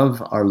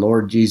of our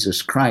Lord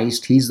Jesus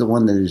Christ. He's the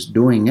one that is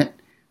doing it.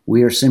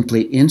 We are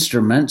simply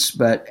instruments,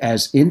 but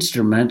as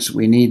instruments,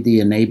 we need the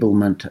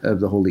enablement of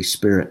the Holy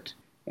Spirit.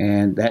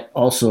 And that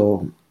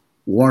also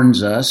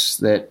warns us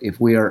that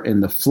if we are in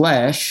the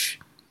flesh,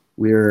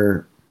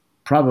 we're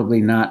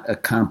probably not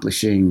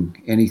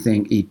accomplishing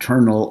anything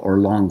eternal or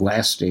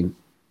long-lasting.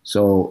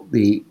 So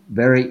the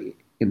very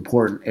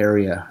important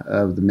area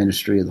of the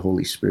ministry of the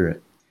Holy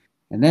Spirit.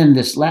 And then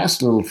this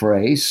last little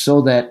phrase,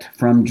 so that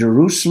from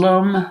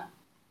Jerusalem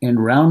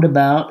and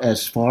roundabout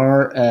as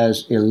far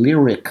as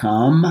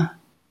Illyricum,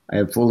 I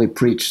have fully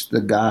preached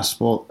the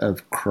gospel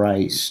of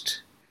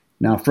Christ.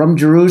 Now, from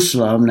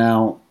Jerusalem,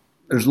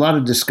 there's a lot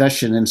of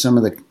discussion in some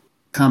of the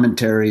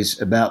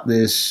commentaries about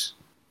this,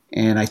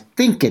 and I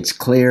think it's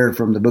clear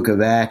from the book of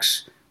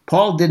Acts.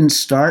 Paul didn't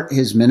start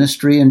his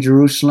ministry in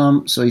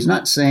Jerusalem, so he's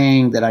not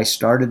saying that I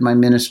started my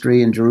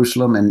ministry in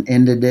Jerusalem and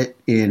ended it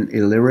in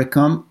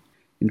Illyricum.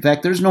 In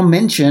fact, there's no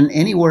mention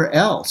anywhere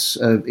else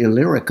of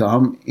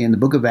Illyricum in the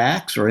book of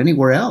Acts or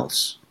anywhere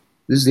else.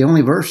 This is the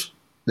only verse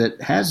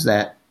that has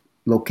that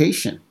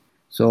location.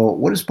 So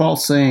what is Paul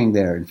saying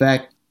there? In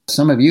fact,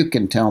 some of you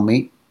can tell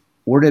me,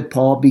 where did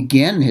Paul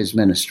begin his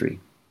ministry?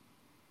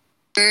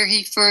 Where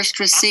he first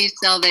received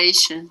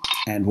salvation.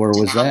 And where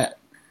was that?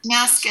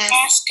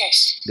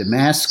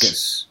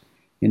 Damascus.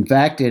 In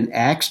fact, in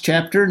Acts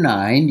chapter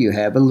 9, you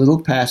have a little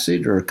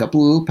passage or a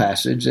couple of little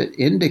passages that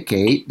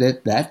indicate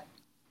that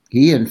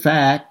he, in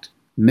fact,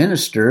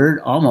 ministered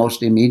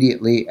almost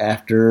immediately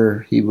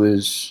after he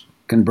was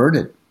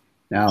converted.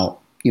 Now,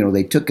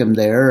 they took him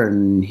there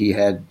and he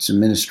had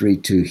some ministry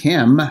to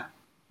him,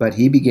 but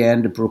he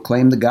began to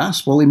proclaim the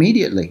gospel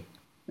immediately.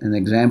 An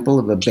example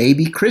of a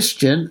baby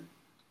Christian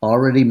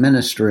already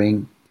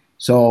ministering.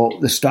 So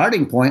the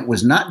starting point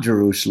was not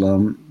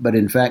Jerusalem, but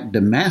in fact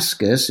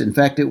Damascus. In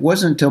fact, it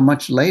wasn't until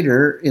much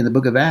later in the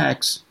book of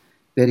Acts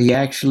that he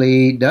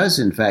actually does,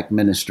 in fact,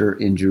 minister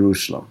in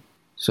Jerusalem.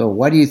 So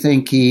why do you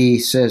think he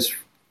says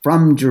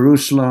from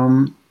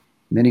Jerusalem,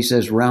 and then he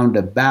says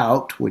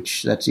roundabout,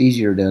 which that's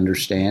easier to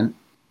understand,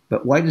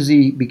 but why does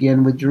he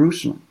begin with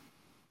Jerusalem?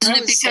 Isn't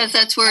it because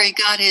that's where he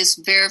got his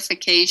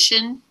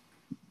verification?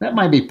 That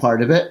might be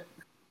part of it.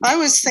 I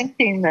was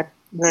thinking that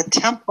the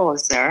temple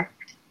is there,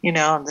 in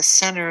the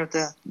center of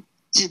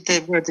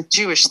where the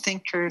Jewish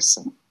thinkers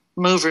and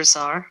movers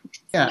are.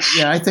 Yeah,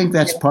 I think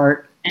that's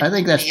part. I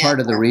think that's part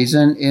of the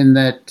reason. In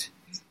that,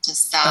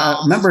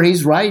 remember,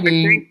 he's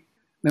writing.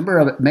 Remember,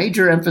 a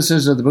major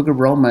emphasis of the book of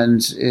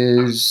Romans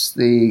is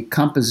the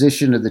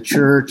composition of the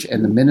church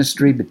and the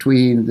ministry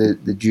between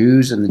the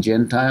Jews and the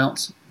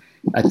Gentiles.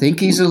 I think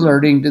he's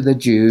alerting to the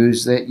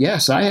Jews that,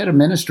 yes, I had a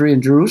ministry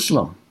in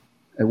Jerusalem.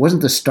 It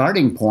wasn't the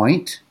starting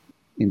point.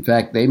 In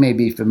fact, they may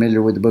be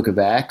familiar with the book of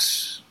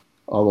Acts,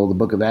 although the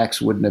book of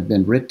Acts wouldn't have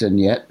been written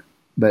yet,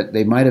 but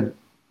they might have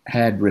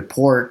had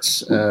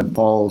reports of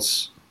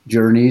Paul's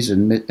journeys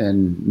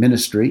and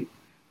ministry.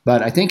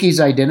 But I think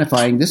he's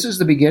identifying this is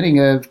the beginning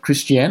of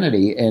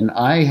Christianity, and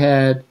I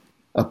had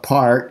a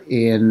part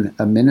in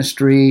a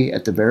ministry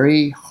at the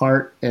very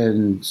heart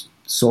and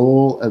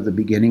soul of the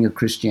beginning of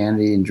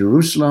Christianity in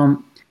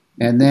Jerusalem,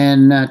 and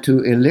then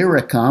to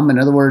Illyricum, in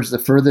other words, the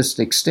furthest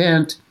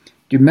extent.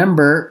 Do you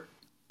remember?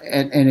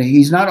 And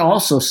he's not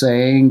also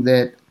saying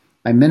that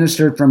I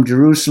ministered from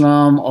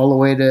Jerusalem all the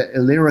way to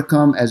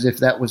Illyricum as if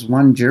that was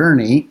one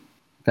journey.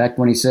 In fact,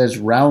 when he says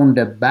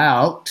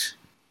roundabout,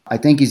 I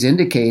think he's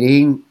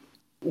indicating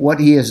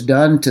what he has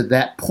done to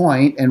that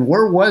point, and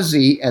where was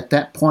he at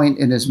that point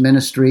in his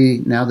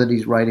ministry now that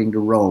he's writing to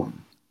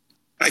Rome?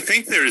 I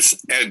think there's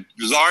a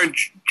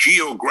large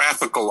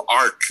geographical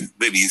arc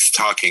that he's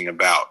talking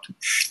about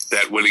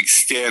that would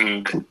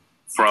extend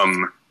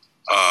from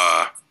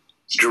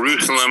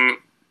Jerusalem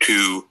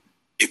to,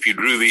 if you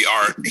drew the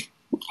arc,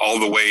 all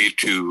the way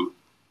to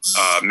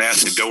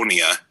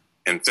Macedonia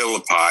and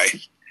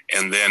Philippi,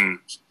 and then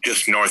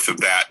just north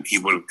of that, he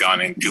would have gone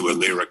into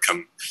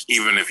Illyricum.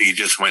 Even if he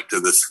just went to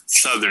the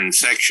southern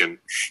section,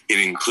 it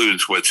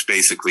includes what's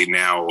basically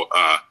now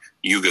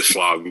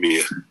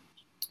Yugoslavia,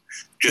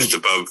 just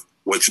above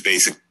what's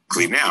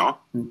basically now.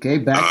 Okay,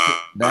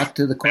 back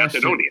to the question.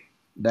 Macedonia.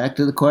 Back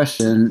to the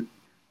question.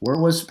 Where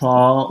was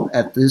Paul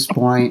at this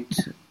point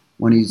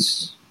when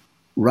he's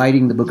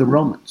writing the book of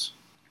Romans?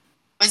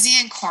 Was he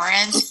in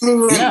Corinth?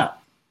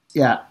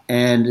 Yeah.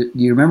 And do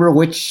you remember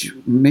which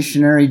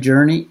missionary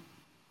journey?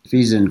 If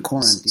he's in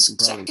Corinth, he can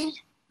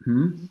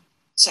probably...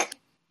 Second.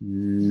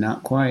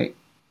 Not quite.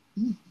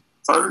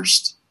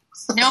 First.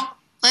 Nope.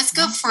 Let's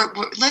go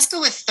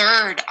with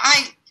third.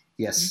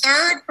 Yes.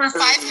 Third for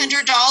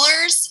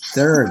 $500.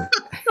 Third.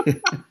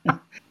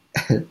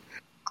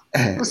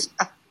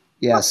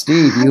 Yeah,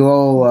 Steve, you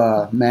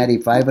owe Maddie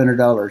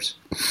 $500.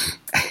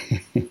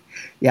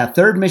 Yeah,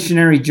 third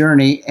missionary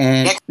journey,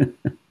 and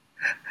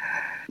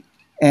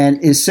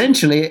and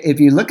essentially, if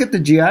you look at the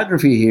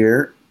geography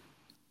here,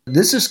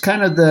 this is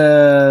kind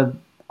of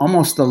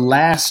almost the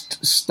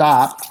last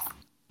stop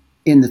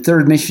in the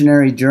third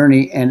missionary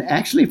journey. And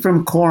actually,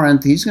 from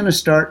Corinth, he's going to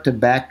start to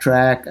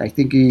backtrack. I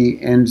think he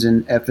ends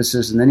in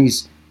Ephesus, and then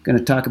he's going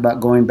to talk about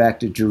going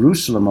back to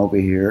Jerusalem over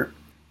here.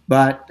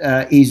 But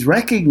he's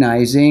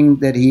recognizing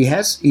that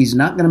he's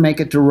not going to make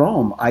it to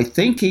Rome. I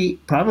think he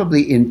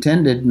probably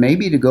intended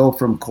maybe to go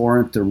from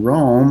Corinth to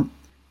Rome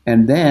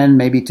and then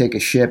maybe take a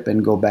ship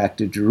and go back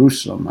to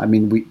Jerusalem. I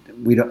mean,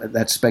 we don't,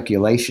 that's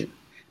speculation.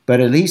 But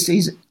at least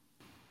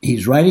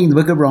he's writing the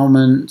book of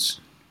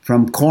Romans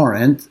from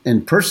Corinth.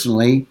 And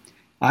personally,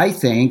 I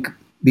think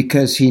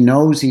because he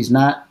knows he's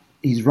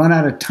run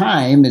out of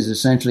time is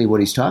essentially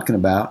what he's talking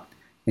about.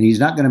 And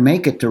he's not going to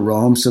make it to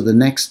Rome, so the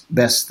next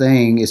best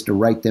thing is to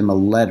write them a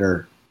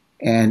letter.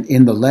 And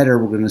in the letter,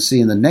 we're going to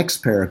see in the next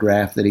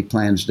paragraph that he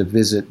plans to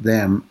visit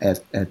them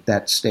at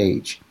that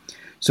stage.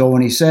 So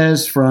when he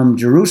says from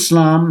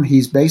Jerusalem,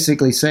 he's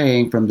basically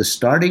saying from the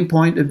starting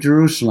point of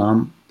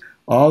Jerusalem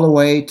all the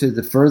way to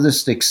the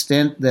furthest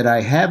extent that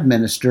I have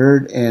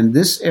ministered. And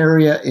this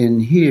area in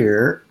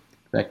here,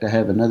 in fact, I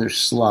have another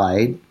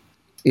slide,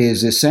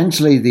 is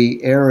essentially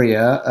the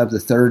area of the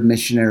third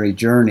missionary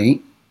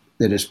journey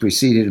that is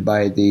preceded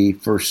by the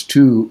first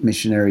two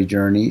missionary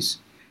journeys.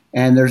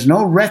 And there's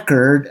no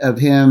record of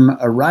him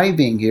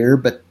arriving here,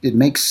 but it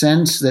makes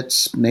sense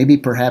that maybe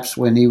perhaps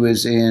when he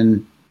was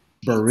in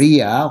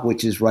Berea,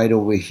 which is right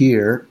over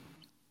here,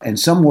 and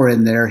somewhere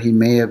in there he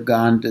may have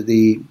gone to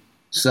the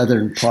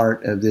southern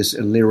part of this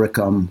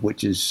Illyricum,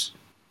 which is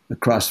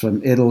across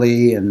from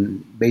Italy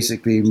and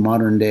basically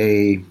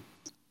modern-day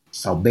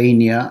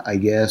Albania, I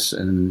guess,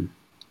 and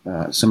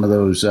some of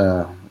those,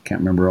 I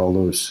can't remember all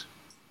those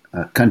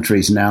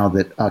countries now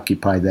that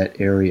occupy that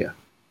area.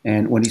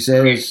 And when he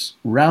says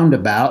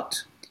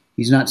roundabout,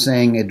 he's not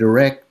saying a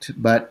direct,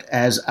 but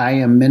as I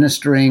am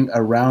ministering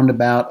around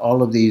about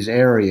all of these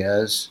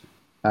areas,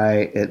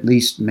 I at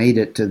least made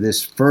it to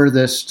this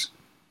furthest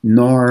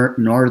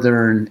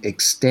northern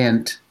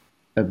extent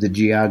of the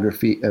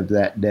geography of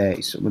that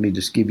day. So let me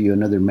just give you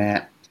another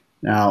map.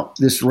 Now,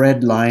 this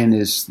red line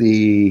is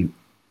the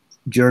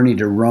journey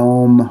to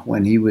Rome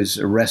when he was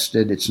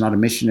arrested. It's not a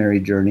missionary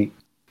journey.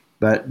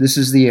 But this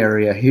is the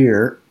area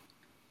here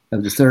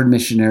of the third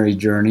missionary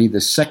journey,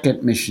 the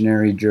second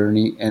missionary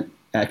journey, and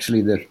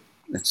actually the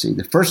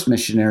first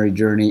missionary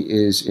journey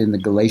is in the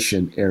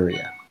Galatian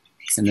area.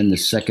 And then the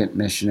second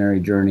missionary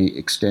journey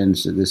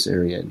extends to this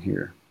area in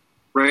here.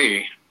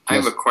 Ray, I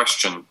have a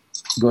question.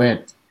 Go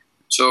ahead.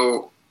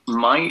 So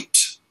might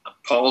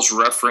Paul's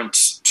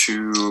reference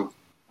to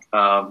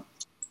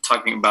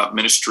talking about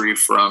ministry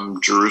from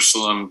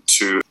Jerusalem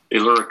to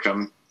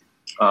Illyricum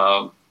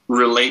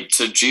relate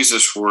to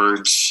Jesus'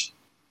 words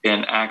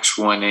in Acts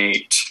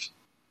 1:8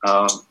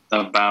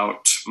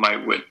 about my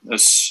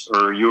witness,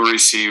 or you'll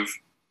receive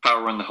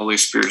power when the Holy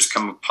Spirit has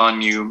come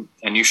upon you,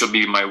 and you shall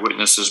be my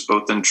witnesses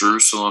both in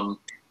Jerusalem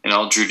and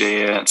all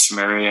Judea and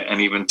Samaria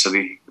and even to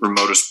the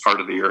remotest part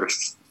of the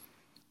earth.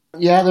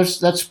 Yeah,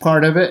 that's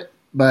part of it.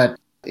 But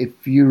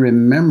if you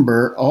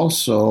remember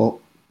also,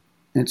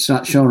 it's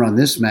not shown on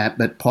this map,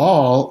 but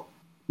Paul,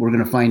 we're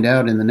going to find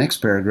out in the next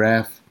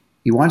paragraph,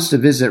 he wants to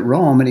visit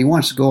Rome, and he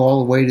wants to go all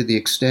the way to the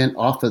extent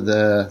off of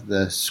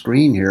the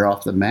screen here,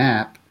 off the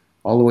map,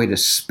 all the way to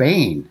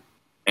Spain.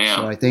 Yeah.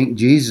 So I think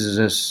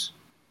Jesus'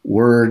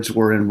 words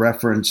were in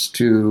reference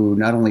to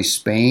not only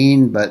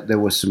Spain, but there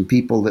was some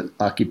people that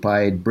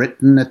occupied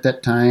Britain at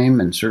that time,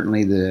 and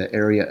certainly the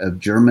area of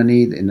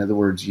Germany, in other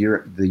words,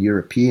 the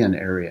European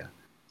area.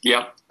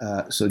 Yeah.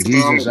 So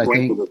Jesus, I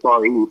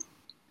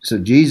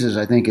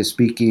think, is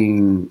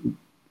speaking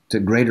to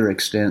greater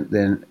extent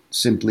than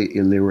simply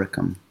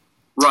Illyricum.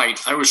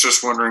 Right. I was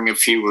just wondering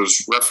if he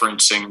was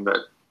referencing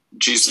that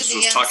Jesus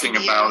was talking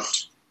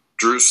about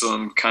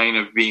Jerusalem kind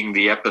of being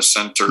the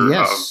epicenter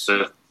of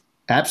the...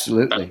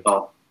 Absolutely.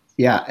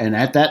 Yeah, and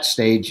at that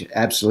stage,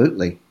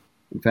 absolutely.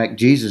 In fact,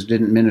 Jesus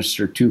didn't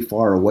minister too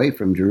far away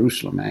from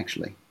Jerusalem,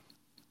 actually.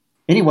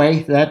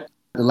 Anyway, the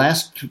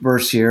last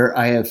verse here,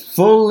 I have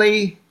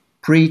fully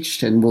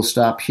preached, and we'll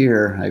stop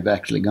here. I've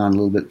actually gone a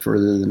little bit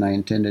further than I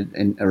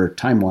intended, or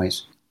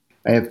time-wise.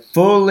 I have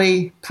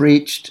fully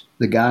preached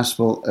the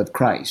gospel of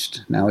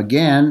Christ. Now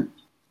again,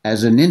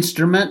 as an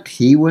instrument,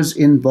 he was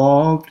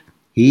involved.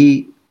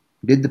 He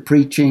did the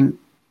preaching,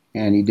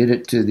 and he did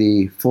it to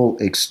the full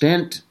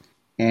extent.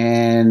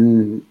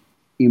 And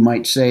you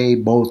might say,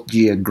 both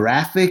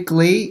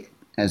geographically,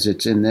 as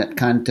it's in that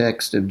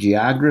context of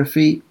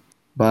geography,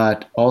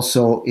 but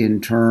also in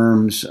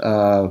terms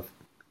of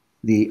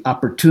the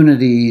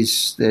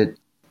opportunities that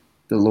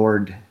the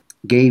Lord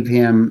gave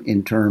him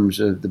in terms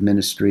of the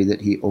ministry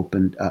that he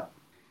opened up.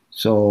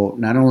 So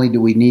not only do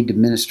we need to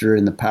minister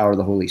in the power of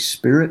the Holy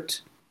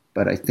Spirit,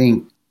 but I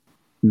think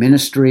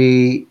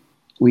ministry,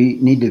 we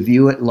need to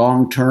view it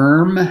long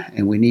term,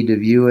 and we need to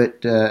view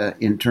it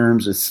in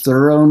terms of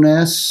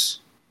thoroughness.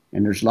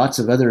 And there's lots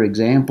of other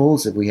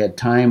examples. If we had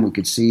time, we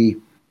could see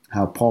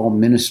how Paul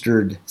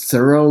ministered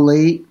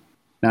thoroughly,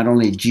 not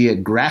only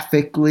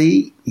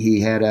geographically,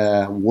 he had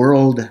a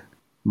world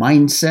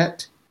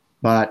mindset,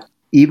 but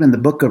even the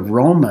book of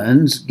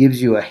Romans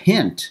gives you a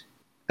hint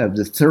of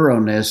the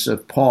thoroughness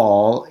of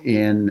Paul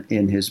in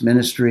his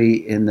ministry,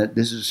 in that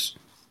this is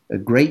a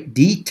great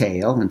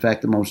detail, in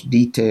fact, the most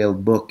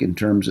detailed book in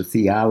terms of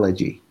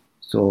theology.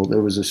 So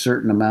there was a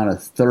certain amount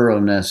of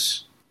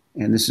thoroughness,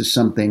 and this is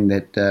something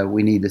that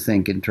we need to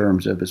think in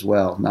terms of as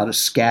well. Not a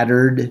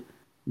scattered,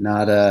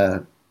 not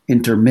a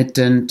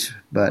intermittent,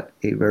 but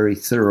a very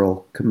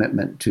thorough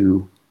commitment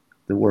to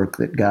the work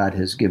that God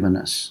has given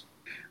us.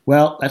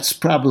 Well, that's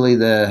probably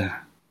the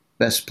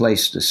best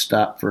place to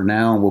stop for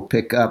now, and we'll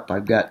pick up.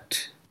 I've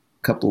got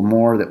a couple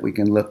more that we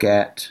can look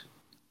at.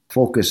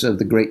 Focus of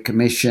the Great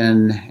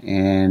Commission,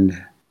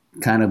 and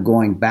kind of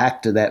going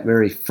back to that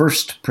very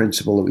first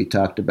principle that we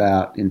talked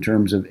about in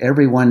terms of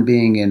everyone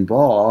being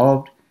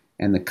involved,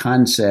 and the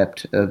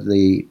concept of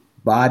the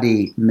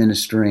body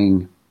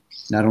ministering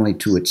not only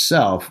to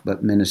itself,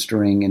 but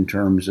ministering in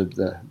terms of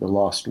the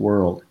lost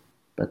world.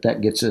 But that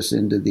gets us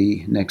into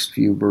the next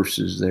few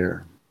verses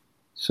there.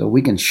 So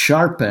we can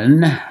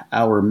sharpen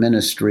our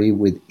ministry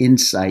with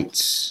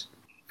insights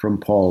from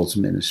Paul's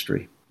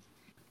ministry.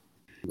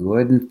 Go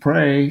ahead and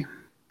pray.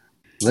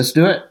 Let's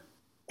do it.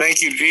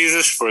 Thank you,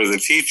 Jesus, for the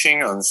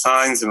teaching on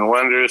signs and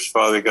wonders.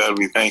 Father God,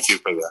 we thank you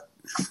for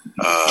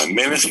the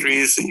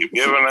ministries that you've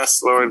given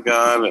us, Lord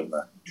God, and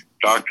the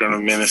doctrine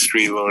of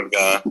ministry, Lord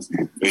God.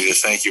 We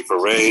just thank you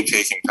for Ray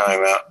taking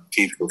time out to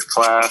teach this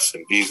class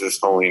in Jesus'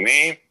 holy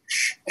name.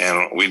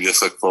 And we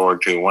just look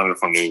forward to a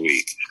wonderful new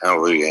week.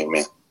 Hallelujah.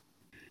 Amen.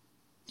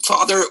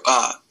 Father,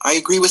 I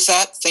agree with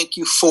that. Thank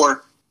you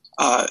for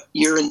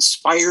your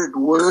inspired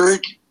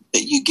word,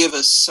 that you give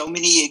us so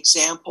many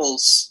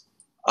examples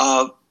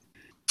of,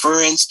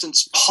 for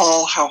instance,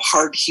 Paul, how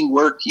hard he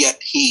worked, yet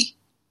he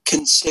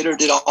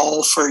considered it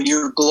all for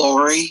your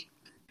glory.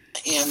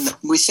 And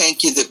we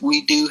thank you that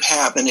we do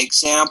have an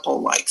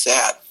example like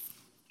that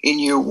in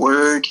your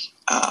word.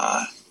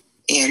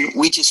 And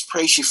we just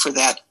praise you for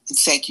that. And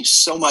thank you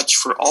so much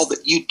for all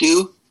that you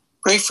do.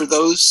 Pray for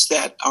those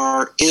that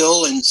are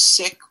ill and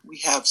sick. We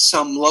have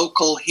some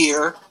local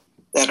here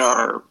that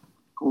are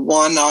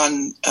one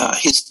on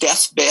his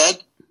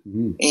deathbed.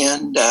 Mm-hmm.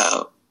 And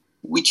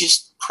we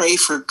just pray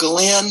for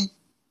Glenn.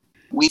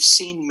 We've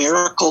seen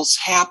miracles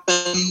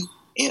happen,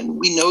 and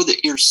we know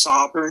that you're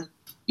sovereign.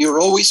 You're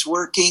always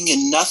working,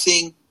 and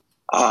nothing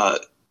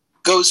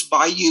goes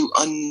by you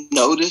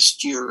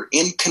unnoticed. You're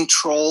in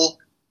control,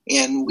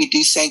 and we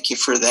do thank you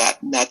for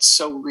that. And that's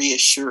so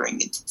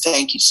reassuring. And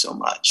thank you so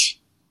much.